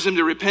drives him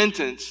to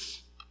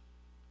repentance.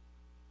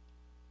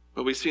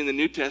 But we see in the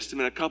New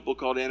Testament a couple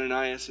called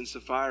Ananias and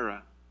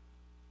Sapphira,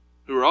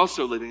 who are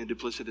also living a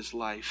duplicitous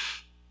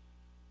life.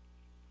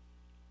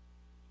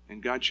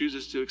 And God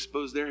chooses to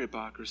expose their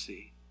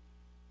hypocrisy.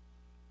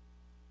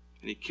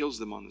 And he kills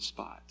them on the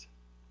spot.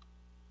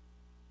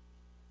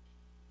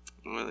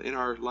 Well, in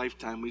our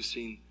lifetime, we've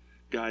seen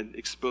God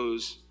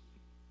expose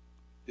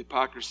the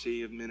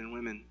hypocrisy of men and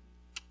women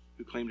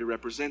who claim to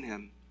represent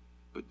him,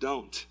 but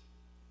don't.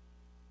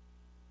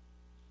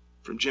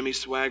 From Jimmy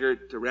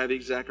Swaggart to Ravi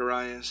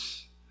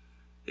Zacharias,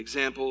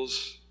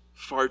 examples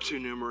far too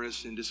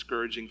numerous and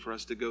discouraging for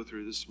us to go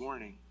through this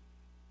morning.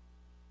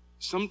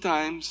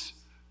 Sometimes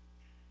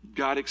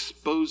God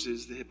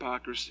exposes the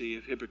hypocrisy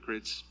of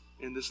hypocrites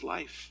in this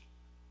life.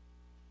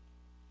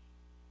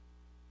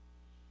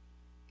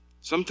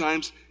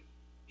 Sometimes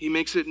he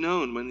makes it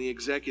known when the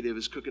executive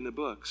is cooking the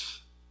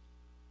books.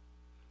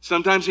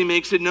 Sometimes he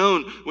makes it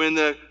known when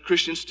the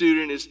Christian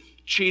student is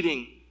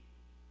cheating,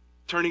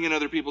 turning in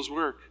other people's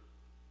work.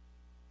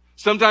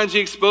 Sometimes he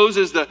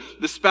exposes the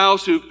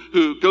spouse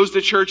who goes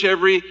to church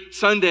every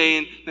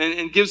Sunday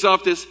and gives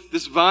off this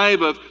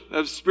vibe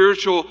of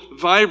spiritual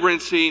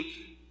vibrancy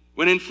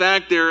when in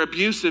fact they're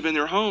abusive in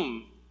their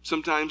home.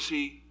 Sometimes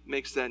he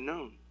makes that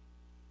known.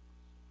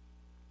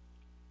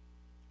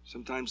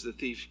 Sometimes the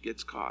thief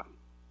gets caught,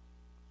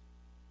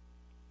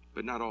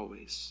 but not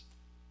always.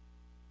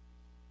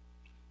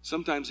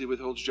 Sometimes he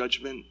withholds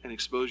judgment and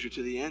exposure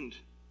to the end,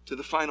 to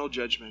the final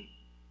judgment.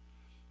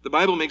 The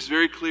Bible makes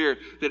very clear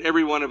that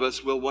every one of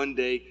us will one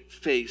day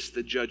face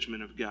the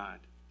judgment of God.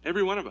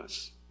 Every one of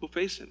us will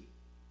face him.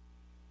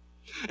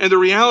 And the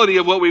reality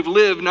of what we've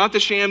lived, not the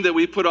sham that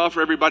we put off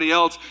for everybody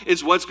else,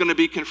 is what's going to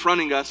be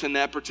confronting us in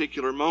that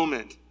particular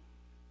moment.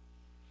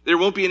 There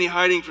won't be any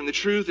hiding from the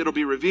truth. It'll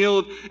be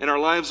revealed, and our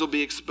lives will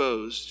be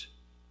exposed.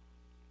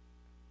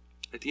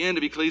 At the end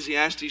of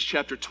Ecclesiastes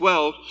chapter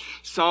 12,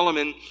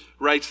 Solomon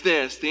writes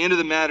this: the end of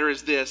the matter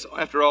is this,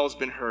 after all has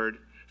been heard.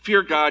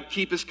 Fear God,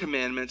 keep his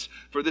commandments,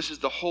 for this is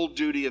the whole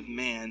duty of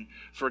man.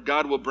 For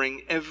God will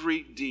bring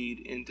every deed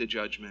into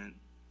judgment,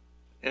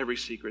 every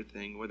secret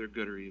thing, whether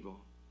good or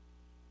evil.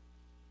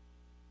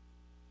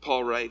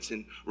 Paul writes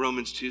in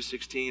Romans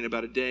 2:16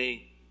 about a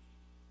day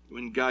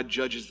when God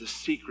judges the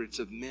secrets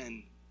of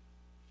men.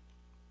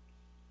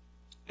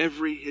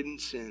 Every hidden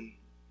sin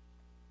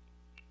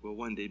will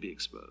one day be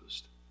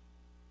exposed.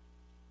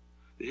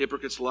 The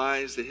hypocrite's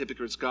lies, the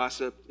hypocrite's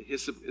gossip,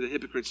 the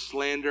hypocrite's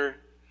slander,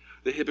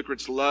 the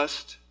hypocrite's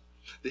lust,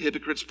 the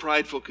hypocrite's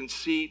prideful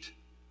conceit,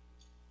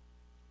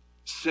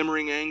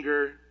 simmering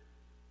anger,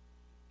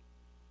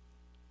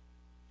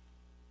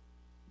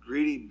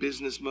 greedy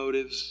business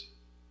motives,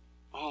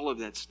 all of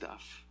that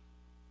stuff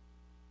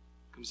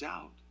comes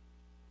out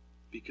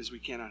because we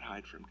cannot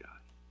hide from God.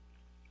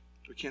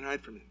 We can't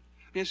hide from him.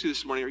 Let me ask you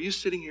this morning, are you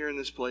sitting here in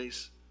this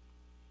place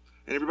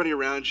and everybody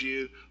around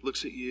you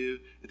looks at you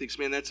and thinks,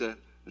 man, that's a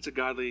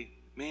godly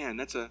man,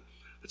 that's a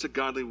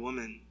godly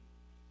woman.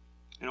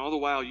 And all the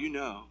while you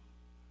know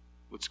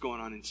what's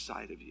going on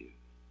inside of you.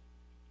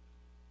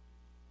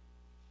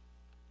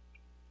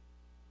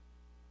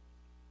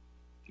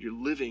 You're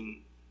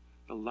living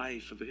the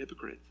life of a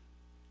hypocrite.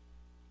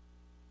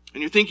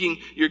 And you're thinking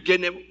you're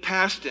getting it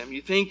past him.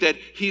 You think that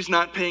he's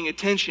not paying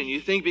attention. You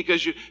think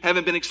because you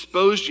haven't been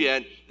exposed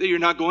yet that you're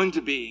not going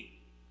to be.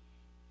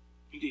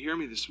 You need to hear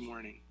me this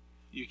morning.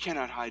 You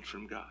cannot hide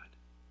from God.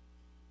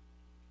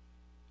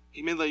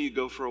 He may let you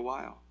go for a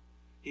while.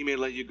 He may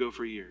let you go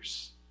for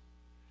years.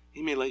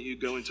 He may let you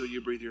go until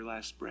you breathe your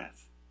last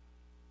breath.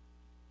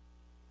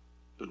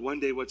 But one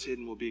day what's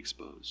hidden will be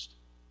exposed.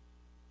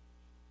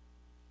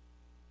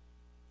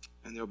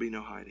 And there'll be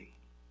no hiding.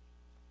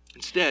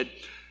 Instead,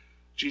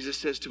 Jesus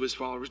says to his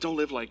followers, don't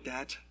live like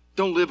that.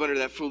 Don't live under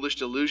that foolish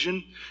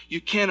delusion.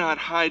 You cannot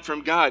hide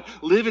from God.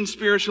 Live in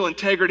spiritual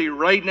integrity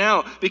right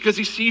now because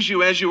he sees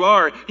you as you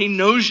are. He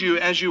knows you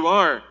as you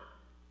are.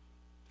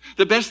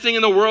 The best thing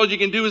in the world you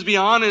can do is be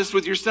honest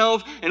with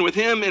yourself and with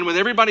him and with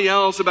everybody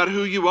else about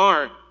who you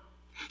are.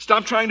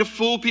 Stop trying to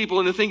fool people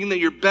into thinking that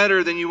you're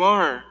better than you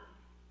are.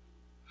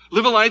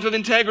 Live a life of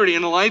integrity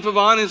and a life of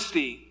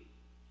honesty.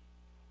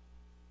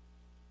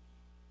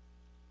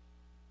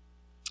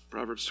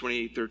 Proverbs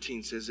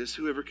 28:13 says this: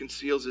 whoever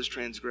conceals his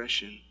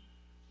transgression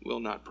will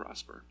not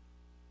prosper.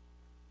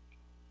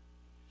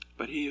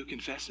 But he who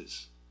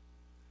confesses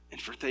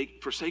and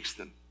forsakes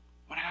them,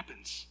 what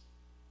happens?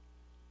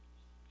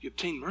 You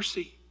obtain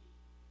mercy.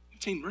 You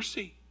obtain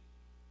mercy.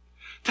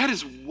 That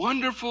is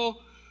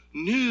wonderful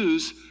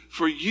news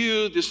for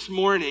you this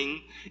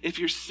morning if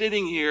you're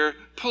sitting here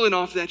pulling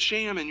off that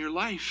sham in your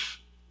life.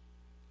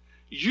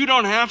 You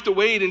don't have to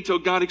wait until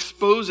God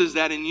exposes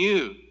that in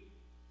you.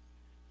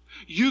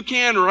 You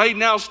can right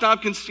now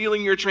stop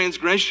concealing your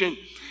transgression.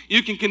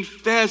 You can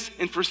confess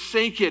and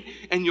forsake it,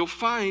 and you'll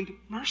find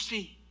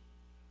mercy.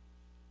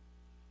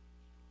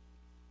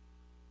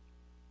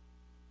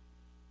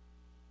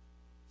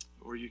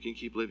 Or you can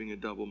keep living a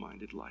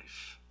double-minded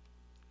life.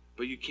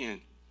 But you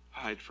can't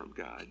hide from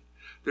God.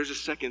 There's a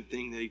second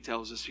thing that he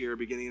tells us here,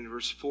 beginning in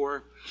verse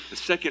 4. The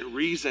second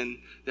reason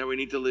that we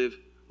need to live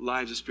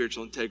lives of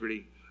spiritual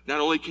integrity. Not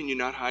only can you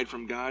not hide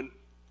from God,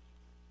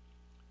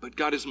 but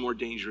God is more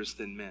dangerous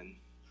than men.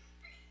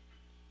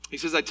 He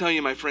says, I tell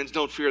you, my friends,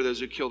 don't fear those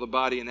who kill the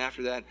body, and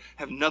after that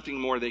have nothing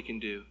more they can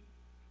do.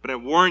 But I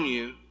warn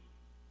you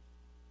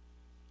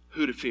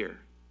who to fear.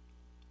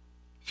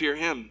 Fear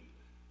him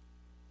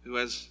who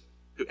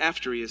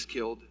after he is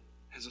killed,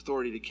 has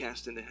authority to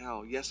cast into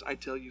hell. Yes, I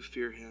tell you,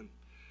 fear him.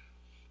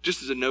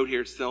 Just as a note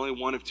here, it's the only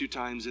one of 2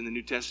 times in the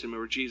New Testament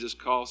where Jesus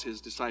calls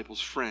his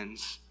disciples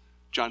friends.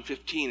 John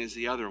 15 is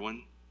the other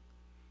one.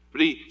 But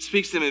he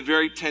speaks to them in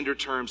very tender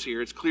terms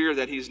here. It's clear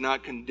that he's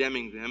not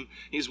condemning them.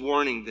 He's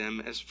warning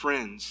them as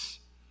friends.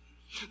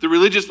 The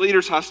religious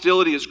leaders'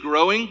 hostility is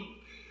growing.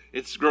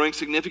 It's growing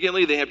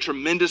significantly. They have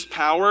tremendous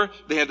power.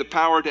 They have the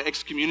power to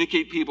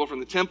excommunicate people from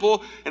the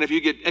temple. And if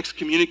you get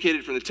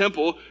excommunicated from the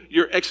temple,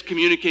 you're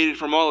excommunicated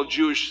from all of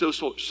Jewish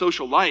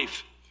social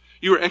life.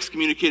 You are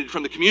excommunicated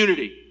from the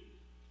community.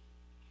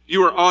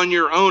 You are on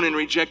your own and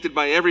rejected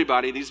by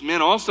everybody. These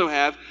men also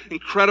have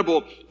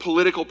incredible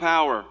political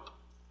power.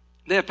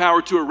 They have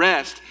power to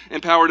arrest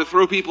and power to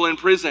throw people in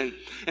prison.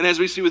 And as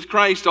we see with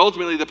Christ,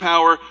 ultimately the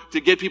power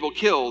to get people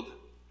killed.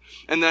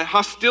 And the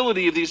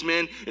hostility of these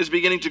men is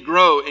beginning to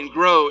grow and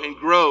grow and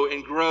grow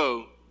and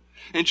grow.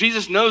 And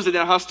Jesus knows that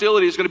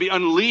hostility is going to be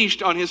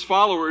unleashed on his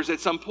followers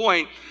at some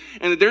point,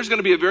 and that there's going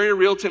to be a very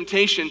real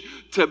temptation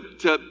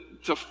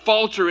to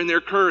falter in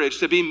their courage,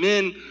 to be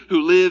men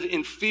who live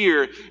in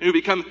fear and who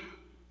become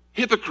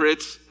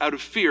hypocrites out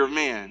of fear of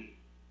man.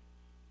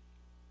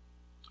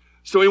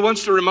 So he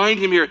wants to remind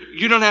him here,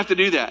 you don't have to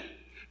do that.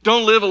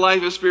 Don't live a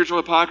life of spiritual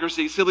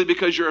hypocrisy simply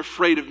because you're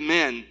afraid of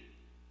men.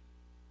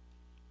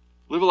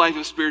 Live a life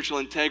of spiritual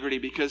integrity,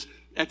 because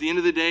at the end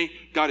of the day,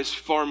 God is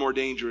far more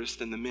dangerous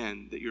than the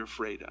men that you're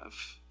afraid of.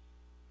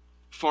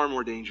 Far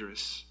more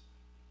dangerous.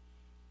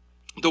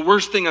 The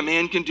worst thing a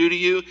man can do to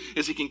you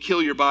is he can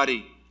kill your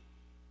body.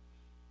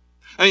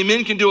 I mean,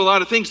 men can do a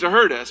lot of things to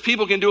hurt us.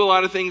 People can do a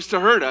lot of things to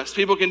hurt us.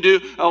 People can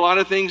do a lot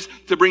of things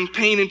to bring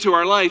pain into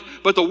our life.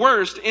 But the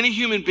worst any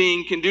human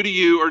being can do to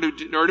you or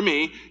to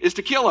me is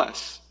to kill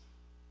us,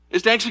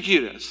 is to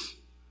execute us,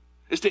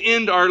 is to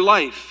end our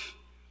life.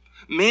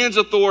 Man's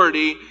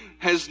authority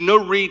has no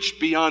reach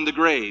beyond the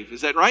grave.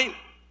 Is that right?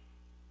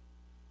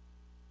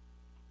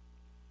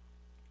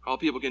 All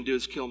people can do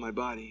is kill my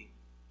body.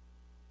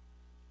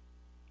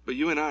 But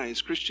you and I,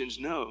 as Christians,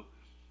 know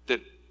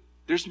that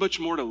there's much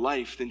more to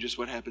life than just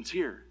what happens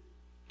here.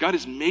 God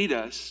has made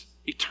us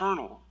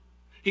eternal.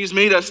 He's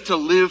made us to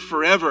live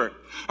forever.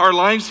 Our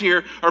lives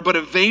here are but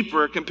a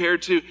vapor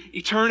compared to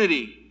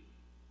eternity.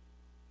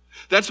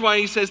 That's why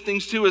he says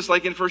things to us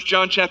like in 1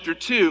 John chapter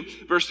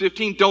 2, verse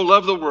 15, don't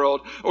love the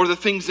world or the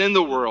things in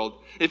the world.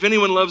 If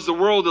anyone loves the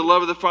world, the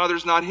love of the Father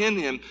is not in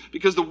him,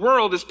 because the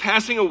world is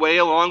passing away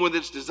along with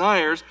its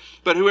desires,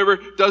 but whoever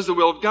does the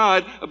will of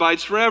God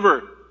abides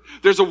forever.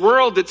 There's a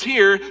world that's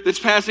here that's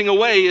passing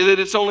away, and that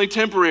it's only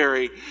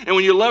temporary. And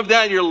when you love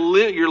that,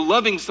 you're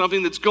loving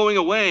something that's going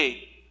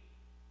away.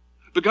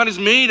 But God has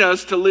made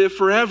us to live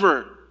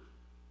forever.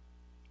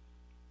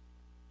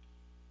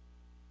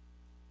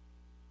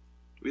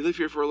 We live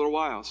here for a little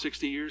while,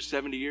 60 years,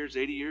 70 years,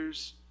 80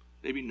 years,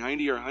 maybe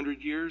 90 or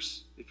 100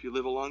 years if you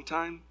live a long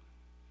time.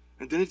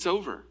 And then it's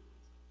over.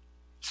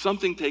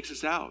 Something takes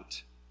us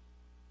out.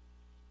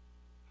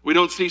 We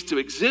don't cease to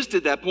exist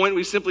at that point.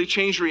 We simply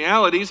change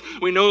realities.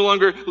 We no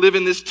longer live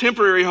in this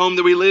temporary home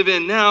that we live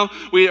in now.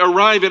 We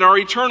arrive at our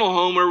eternal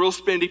home where we'll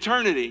spend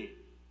eternity.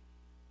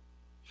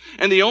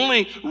 And the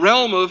only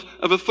realm of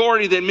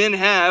authority that men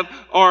have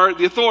are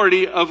the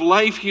authority of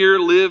life here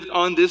lived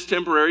on this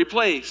temporary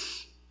place.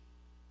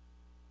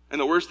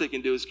 And the worst they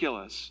can do is kill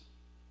us.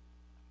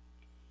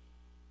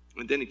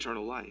 And then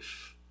eternal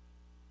life.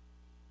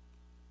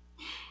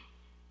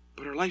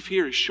 But our life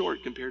here is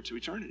short compared to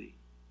eternity.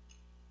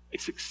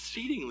 It's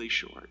exceedingly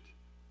short.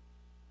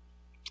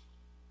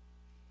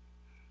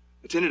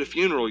 I attended a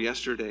funeral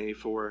yesterday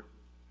for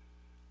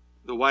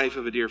the wife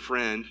of a dear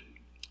friend,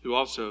 who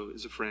also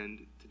is a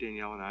friend to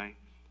Danielle and I.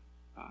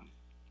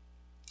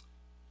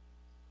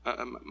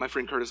 My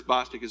friend Curtis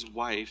Bostic, his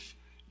wife,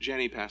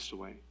 Jenny, passed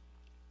away.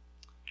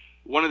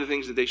 One of the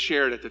things that they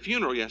shared at the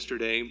funeral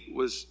yesterday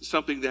was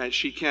something that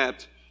she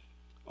kept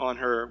on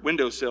her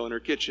windowsill in her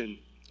kitchen.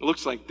 It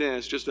looks like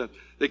this.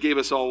 They gave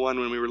us all one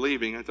when we were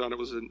leaving. I thought it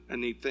was a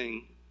neat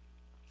thing.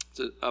 It's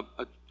a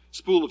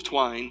spool of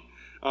twine.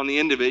 On the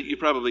end of it, you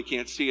probably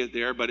can't see it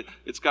there, but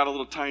it's got a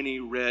little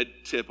tiny red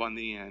tip on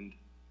the end.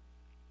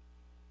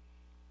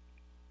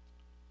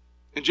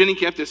 And Jenny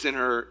kept this in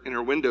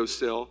her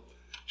windowsill.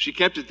 She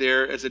kept it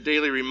there as a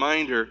daily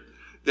reminder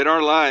that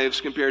our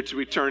lives compared to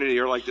eternity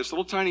are like this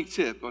little tiny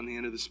tip on the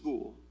end of the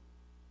spool.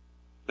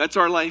 That's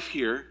our life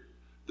here.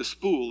 The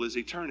spool is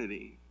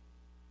eternity.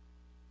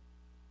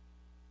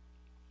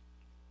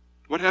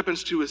 What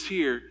happens to us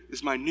here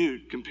is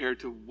minute compared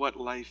to what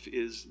life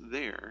is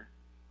there.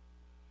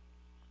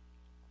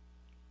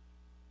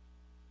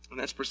 And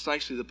that's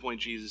precisely the point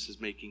Jesus is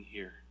making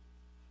here.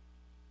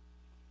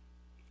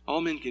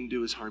 All men can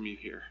do is harm you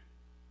here.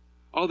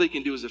 All they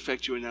can do is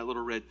affect you in that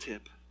little red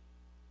tip.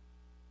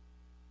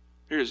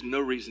 There is no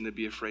reason to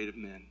be afraid of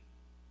men.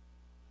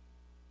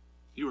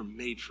 You were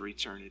made for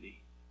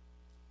eternity.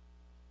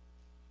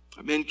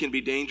 Men can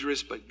be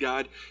dangerous, but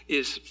God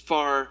is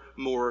far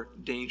more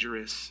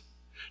dangerous.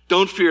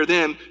 Don't fear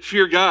them,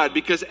 fear God,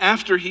 because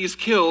after he's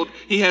killed,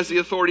 he has the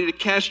authority to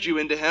cast you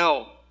into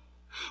hell.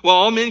 While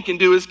all men can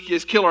do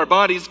is kill our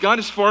bodies, God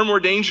is far more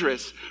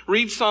dangerous.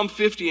 Read Psalm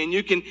 50 and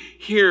you can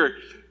hear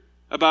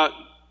about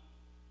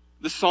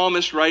the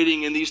psalmist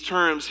writing in these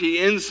terms. He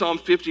ends Psalm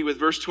 50 with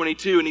verse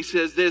 22 and he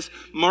says this,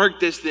 "Mark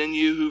this then,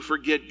 you who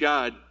forget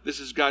God." This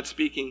is God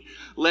speaking.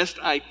 "Lest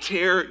I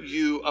tear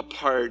you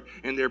apart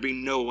and there be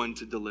no one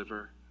to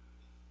deliver."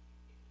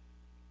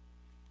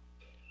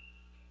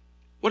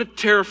 What a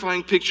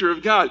terrifying picture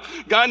of God.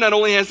 God not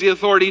only has the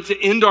authority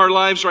to end our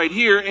lives right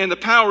here and the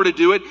power to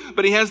do it,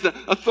 but he has the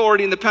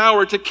authority and the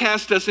power to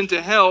cast us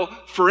into hell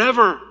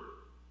forever.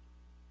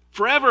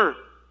 Forever.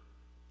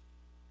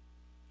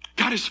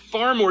 God is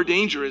far more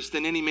dangerous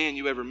than any man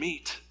you ever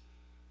meet.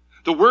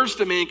 The worst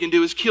a man can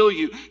do is kill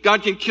you.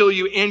 God can kill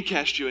you and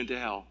cast you into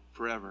hell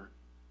forever.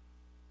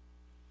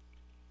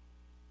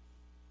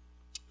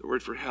 The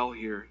word for hell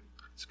here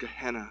is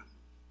Gehenna.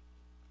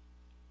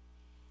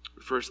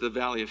 Refers to the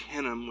valley of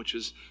Hinnom, which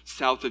is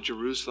south of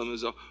Jerusalem. It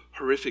was a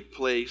horrific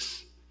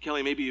place.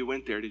 Kelly, maybe you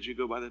went there. Did you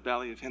go by the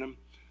valley of Hinnom?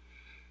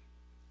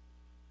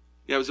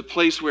 Yeah, it was a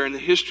place where in the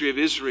history of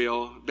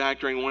Israel,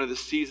 back during one of the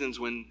seasons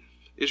when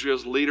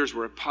Israel's leaders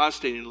were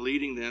apostating and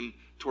leading them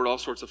toward all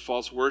sorts of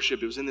false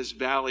worship, it was in this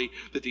valley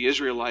that the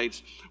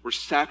Israelites were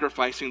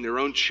sacrificing their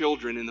own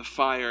children in the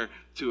fire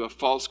to a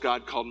false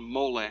god called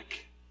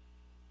Molech.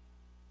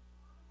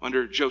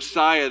 Under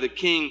Josiah, the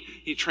king,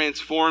 he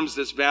transforms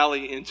this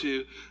valley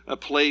into a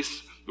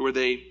place where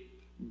they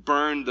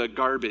burn the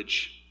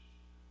garbage.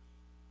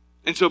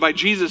 And so by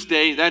Jesus'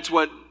 day, that's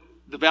what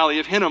the Valley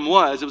of Hinnom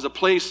was. It was a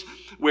place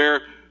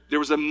where there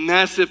was a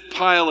massive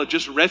pile of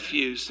just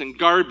refuse and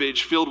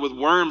garbage filled with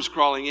worms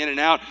crawling in and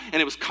out,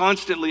 and it was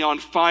constantly on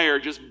fire,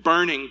 just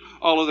burning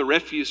all of the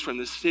refuse from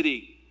the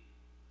city.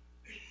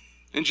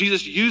 And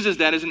Jesus uses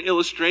that as an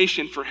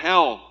illustration for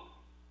hell.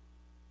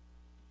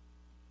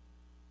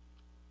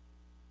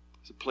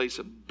 It's a place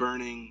of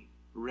burning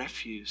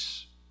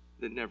refuse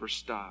that never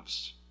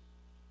stops.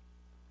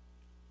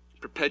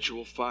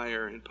 Perpetual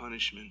fire and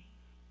punishment.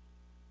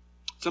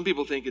 Some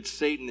people think it's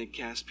Satan that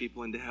casts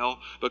people into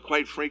hell, but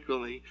quite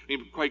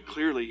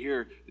clearly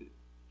here,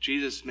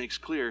 Jesus makes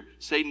clear,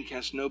 Satan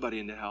casts nobody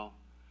into hell.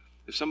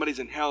 If somebody's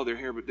in hell, they're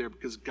here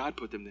because God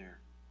put them there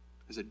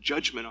as a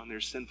judgment on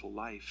their sinful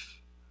life.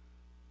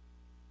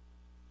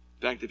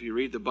 In fact, if you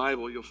read the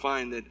Bible, you'll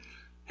find that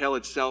hell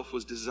itself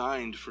was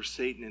designed for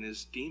Satan and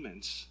his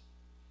demons.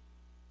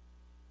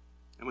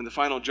 And when the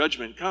final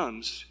judgment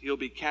comes, he'll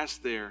be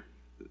cast there,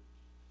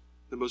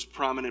 the most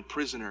prominent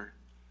prisoner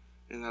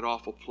in that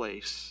awful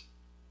place.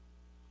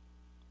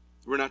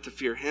 We're not to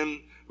fear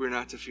him. We're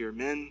not to fear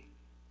men.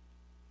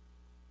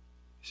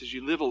 He says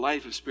you live a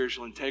life of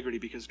spiritual integrity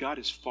because God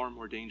is far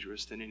more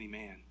dangerous than any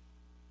man.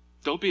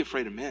 Don't be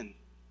afraid of men.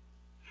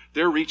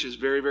 Their reach is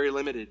very, very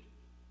limited.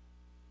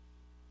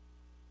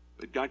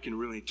 But God can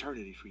ruin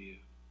eternity for you.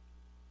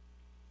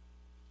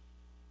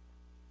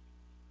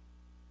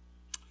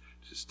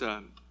 Just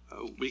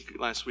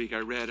last week I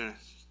read an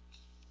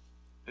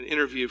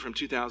interview from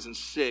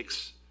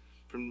 2006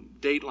 from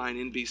Dateline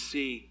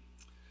NBC.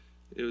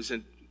 It was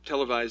a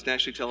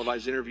nationally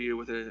televised interview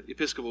with an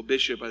Episcopal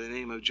bishop by the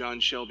name of John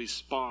Shelby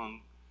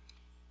Spong.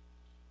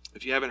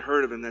 If you haven't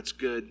heard of him, that's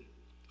good.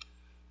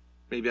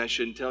 Maybe I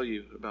shouldn't tell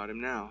you about him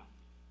now.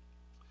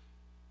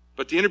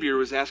 But the interviewer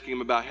was asking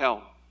him about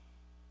hell.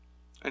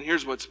 And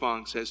here's what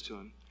Spong says to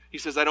him. He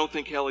says, "I don't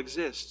think hell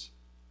exists."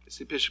 It's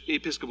the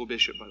Episcopal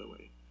bishop, by the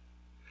way.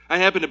 "I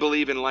happen to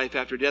believe in life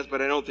after death,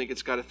 but I don't think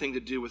it's got a thing to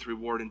do with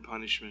reward and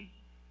punishment.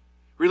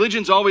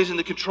 Religion's always in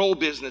the control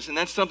business, and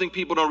that's something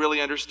people don't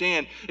really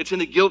understand. It's in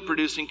the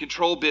guilt-producing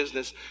control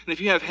business. And if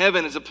you have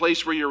heaven as a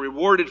place where you're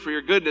rewarded for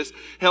your goodness,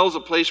 hell's a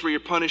place where you're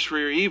punished for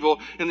your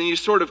evil, and then you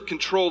sort of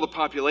control the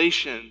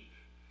population.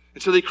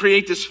 And so they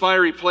create this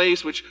fiery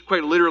place, which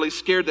quite literally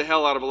scared the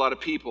hell out of a lot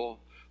of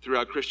people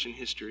throughout Christian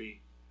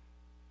history.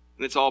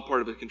 And it's all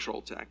part of a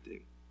control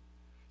tactic."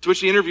 To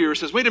which the interviewer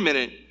says, "Wait a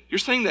minute, you're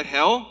saying that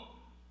hell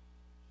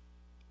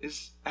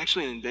is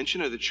actually an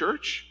invention of the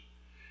church?"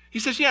 He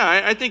says,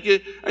 "Yeah, I think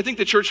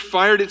the church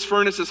fired its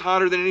furnaces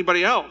hotter than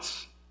anybody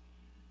else.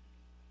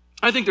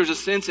 I think there's a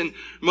sense in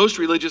most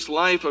religious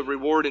life of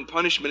reward and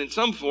punishment in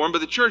some form, but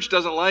the church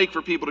doesn't like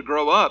for people to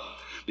grow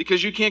up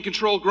because you can't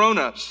control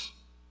grown-ups.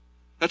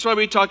 That's why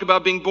we talk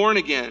about being born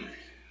again.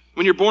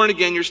 When you're born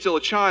again, you're still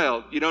a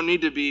child. You don't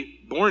need to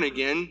be born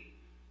again.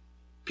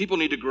 People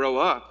need to grow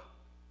up."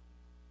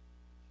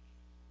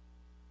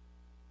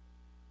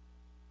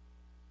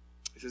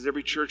 He says,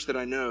 "Every church that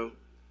I know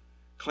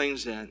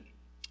claims that.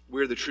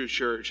 we're the true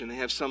church and they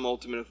have some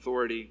ultimate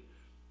authority.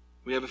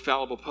 We have a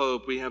fallible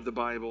pope, we have the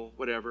Bible,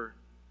 whatever.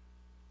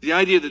 The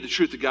idea that the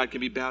truth of God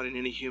can be bound in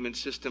any human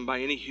system,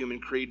 by any human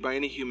creed, by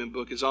any human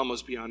book is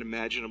almost beyond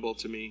imaginable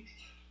to me.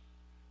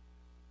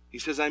 He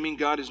says,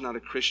 God is not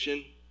a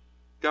Christian.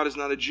 God is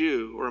not a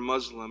Jew or a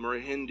Muslim or a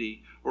Hindu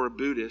or a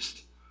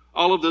Buddhist.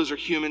 All of those are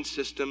human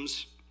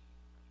systems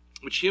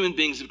which human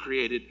beings have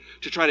created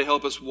to try to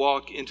help us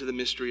walk into the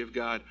mystery of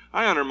God.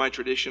 I honor my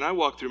tradition. I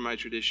walk through my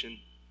tradition.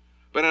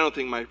 But I don't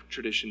think my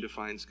tradition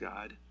defines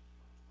God.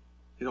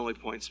 It only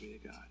points me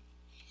to God.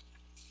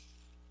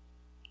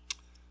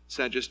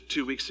 Sat just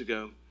 2 weeks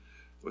ago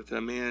with a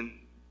man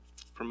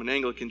from an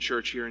Anglican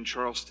church here in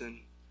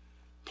Charleston,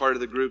 part of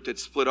the group that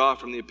split off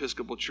from the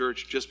Episcopal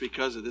Church just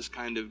because of this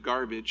kind of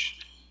garbage.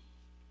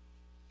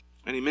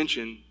 And he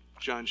mentioned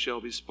John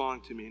Shelby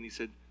Spong to me, and he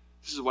said,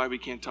 this is why we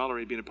can't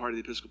tolerate being a part of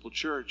the Episcopal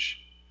Church.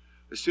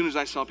 As soon as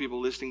I saw people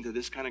listening to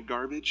this kind of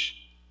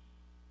garbage,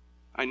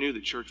 I knew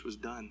the church was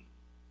done.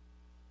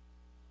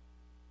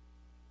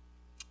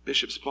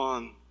 Bishop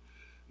Spong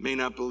may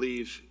not have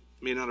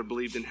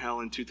believed in hell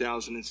in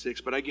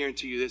 2006, but I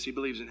guarantee you this, he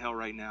believes in hell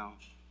right now.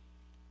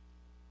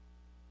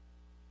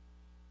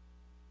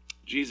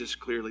 Jesus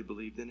clearly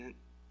believed in it.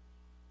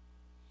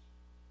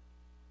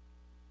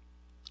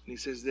 And he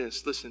says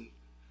this, listen,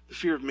 the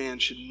fear of man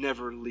should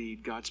never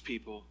lead God's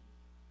people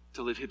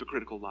to live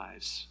hypocritical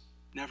lives.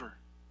 Never.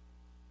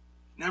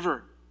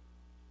 Never.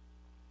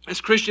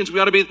 As Christians, we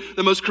ought to be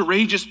the most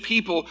courageous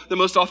people, the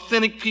most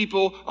authentic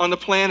people on the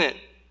planet.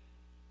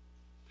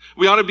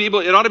 It ought to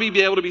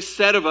be able to be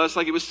said of us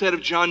like it was said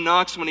of John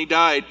Knox when he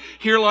died.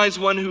 Here lies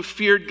one who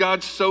feared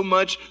God so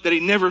much that he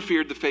never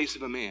feared the face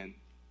of a man.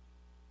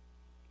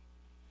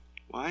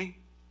 Why?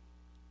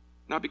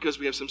 Not because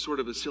we have some sort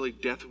of a silly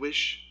death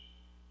wish,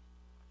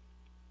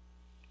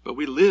 but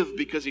we live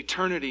because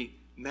eternity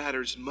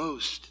matters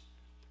most.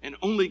 And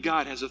only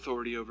God has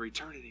authority over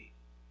eternity.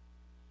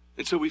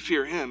 And so we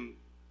fear him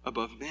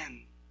above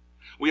men.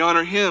 We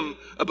honor him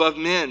above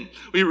men.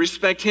 We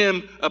respect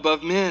him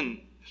above men.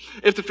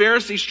 If the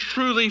Pharisees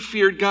truly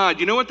feared God,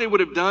 you know what they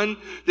would have done?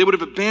 They would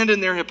have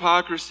abandoned their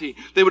hypocrisy.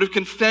 They would have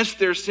confessed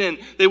their sin.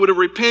 They would have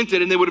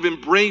repented, and they would have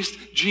embraced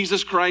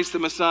Jesus Christ, the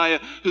Messiah,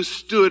 who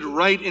stood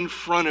right in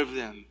front of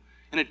them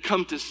and had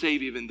come to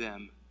save even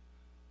them.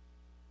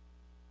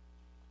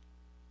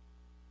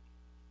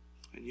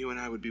 And you and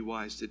I would be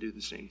wise to do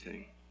the same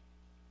thing.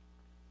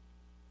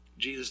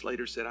 Jesus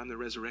later said, I'm the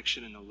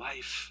resurrection and the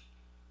life.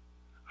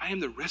 I am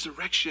the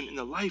resurrection and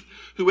the life.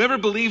 Whoever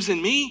believes in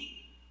me,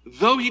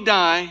 though he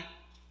die,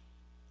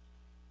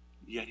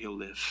 yet he'll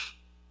live.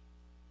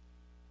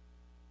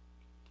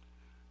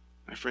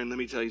 My friend, let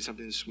me tell you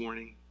something this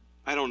morning.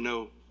 I don't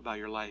know about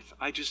your life.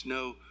 I just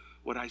know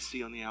what I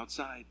see on the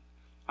outside.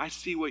 I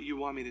see what you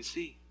want me to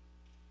see.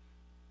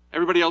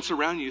 Everybody else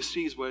around you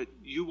sees what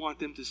you want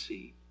them to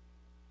see.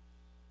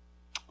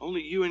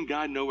 Only you and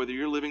God know whether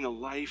you're living a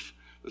life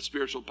of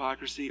spiritual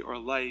hypocrisy or a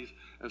life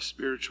of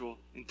spiritual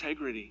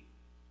integrity.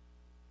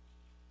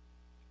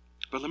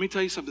 But let me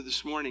tell you something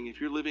this morning. If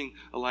you're living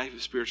a life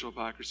of spiritual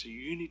hypocrisy,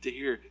 you need to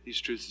hear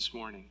these truths this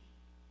morning.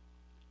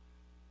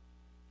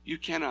 You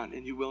cannot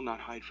and you will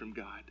not hide from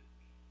God.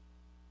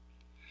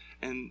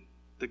 And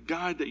the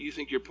God that you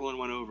think you're pulling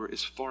one over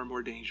is far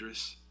more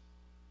dangerous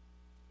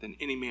than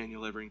any man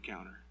you'll ever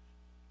encounter.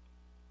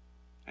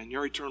 And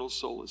your eternal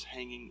soul is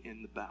hanging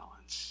in the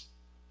balance.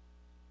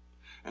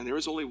 And there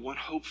is only one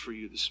hope for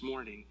you this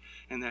morning,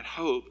 and that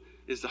hope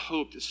is the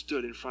hope that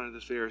stood in front of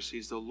the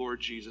Pharisees, the Lord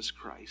Jesus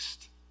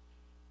Christ,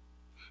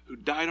 who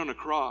died on a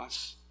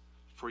cross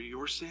for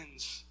your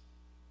sins,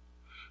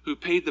 who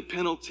paid the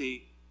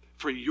penalty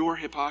for your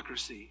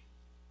hypocrisy,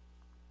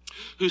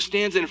 who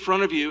stands in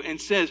front of you and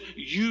says,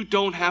 you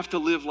don't have to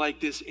live like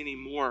this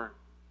anymore.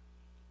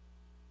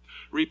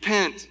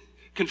 Repent,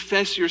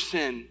 confess your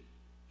sin,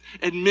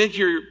 admit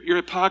your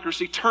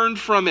hypocrisy, turn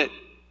from it.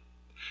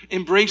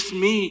 Embrace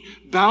me,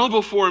 bow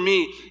before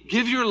me,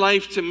 give your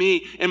life to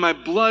me, and my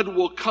blood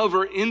will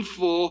cover in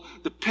full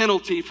the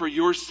penalty for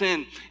your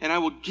sin, and I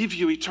will give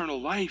you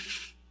eternal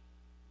life.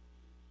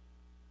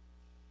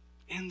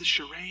 End the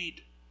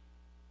charade.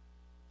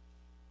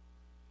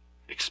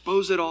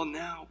 Expose it all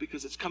now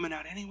because it's coming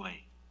out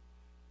anyway.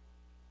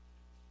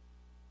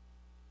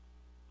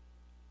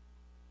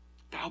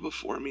 Bow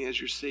before me as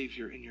your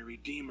Savior and your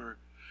Redeemer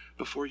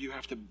before you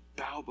have to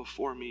bow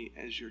before me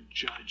as your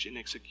judge and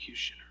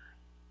executioner.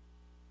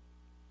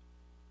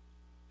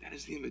 That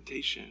is the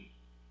invitation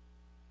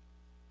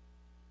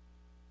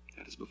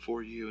that is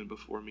before you and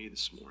before me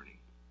this morning.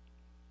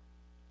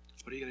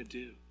 What are you going to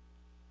do?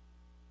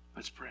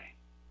 Let's pray.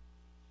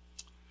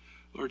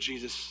 Lord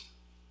Jesus,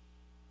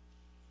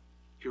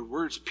 your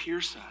words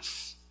pierce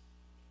us.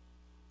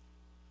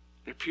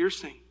 They're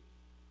piercing.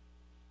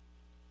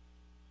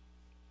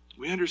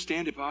 We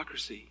understand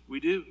hypocrisy. We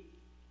do.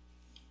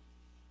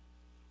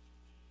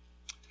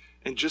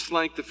 And just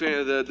like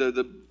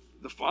the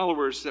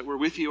followers that were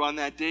with you on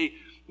that day,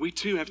 we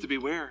too have to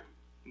beware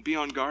and be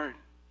on guard.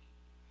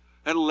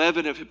 That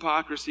leaven of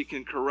hypocrisy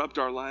can corrupt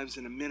our lives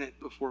in a minute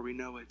before we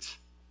know it.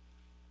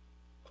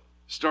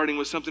 starting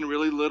with something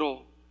really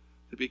little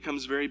that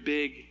becomes very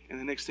big, and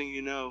the next thing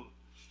you know,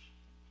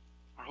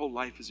 our whole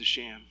life is a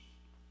sham.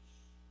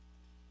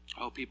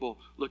 Oh, people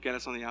look at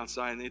us on the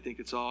outside and they think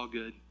it's all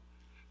good.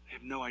 They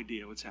have no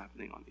idea what's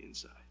happening on the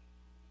inside.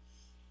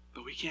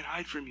 But we can't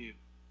hide from you.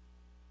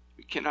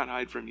 We cannot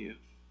hide from you.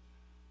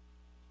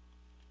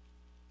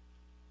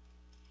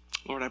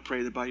 Lord, I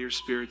pray that by your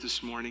Spirit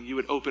this morning, you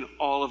would open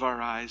all of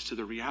our eyes to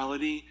the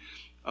reality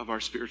of our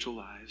spiritual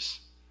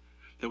lives,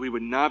 that we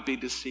would not be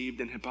deceived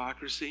in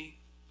hypocrisy,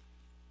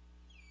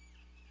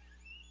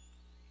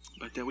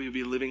 but that we would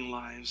be living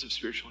lives of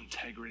spiritual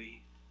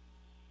integrity,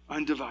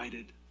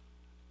 undivided,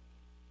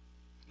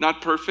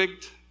 not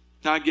perfect,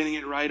 not getting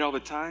it right all the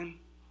time,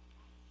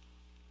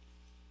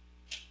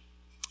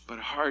 but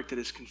a heart that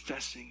is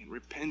confessing and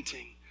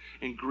repenting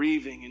and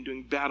grieving and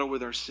doing battle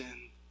with our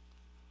sin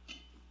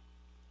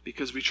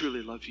because we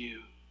truly love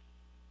you.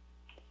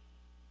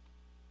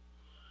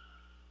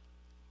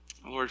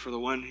 Lord, for the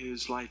one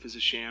whose life is a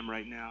sham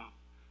right now,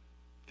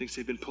 thinks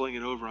they've been pulling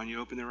it over on you,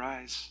 open their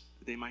eyes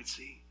that they might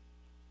see.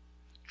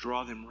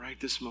 Draw them right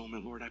this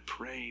moment, Lord, I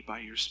pray by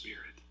your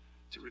Spirit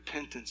to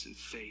repentance and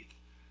faith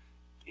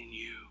in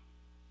you,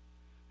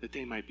 that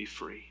they might be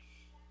free,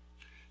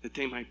 that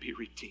they might be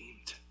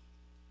redeemed.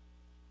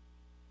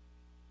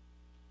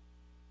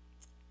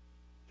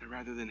 That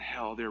rather than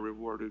hell, their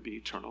reward would be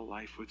eternal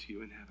life with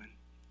you in heaven.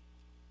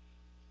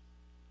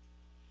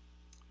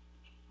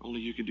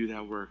 Only you can do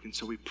that work, and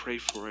so we pray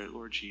for it,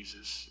 Lord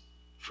Jesus,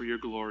 for your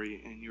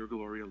glory and your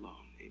glory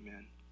alone. Amen.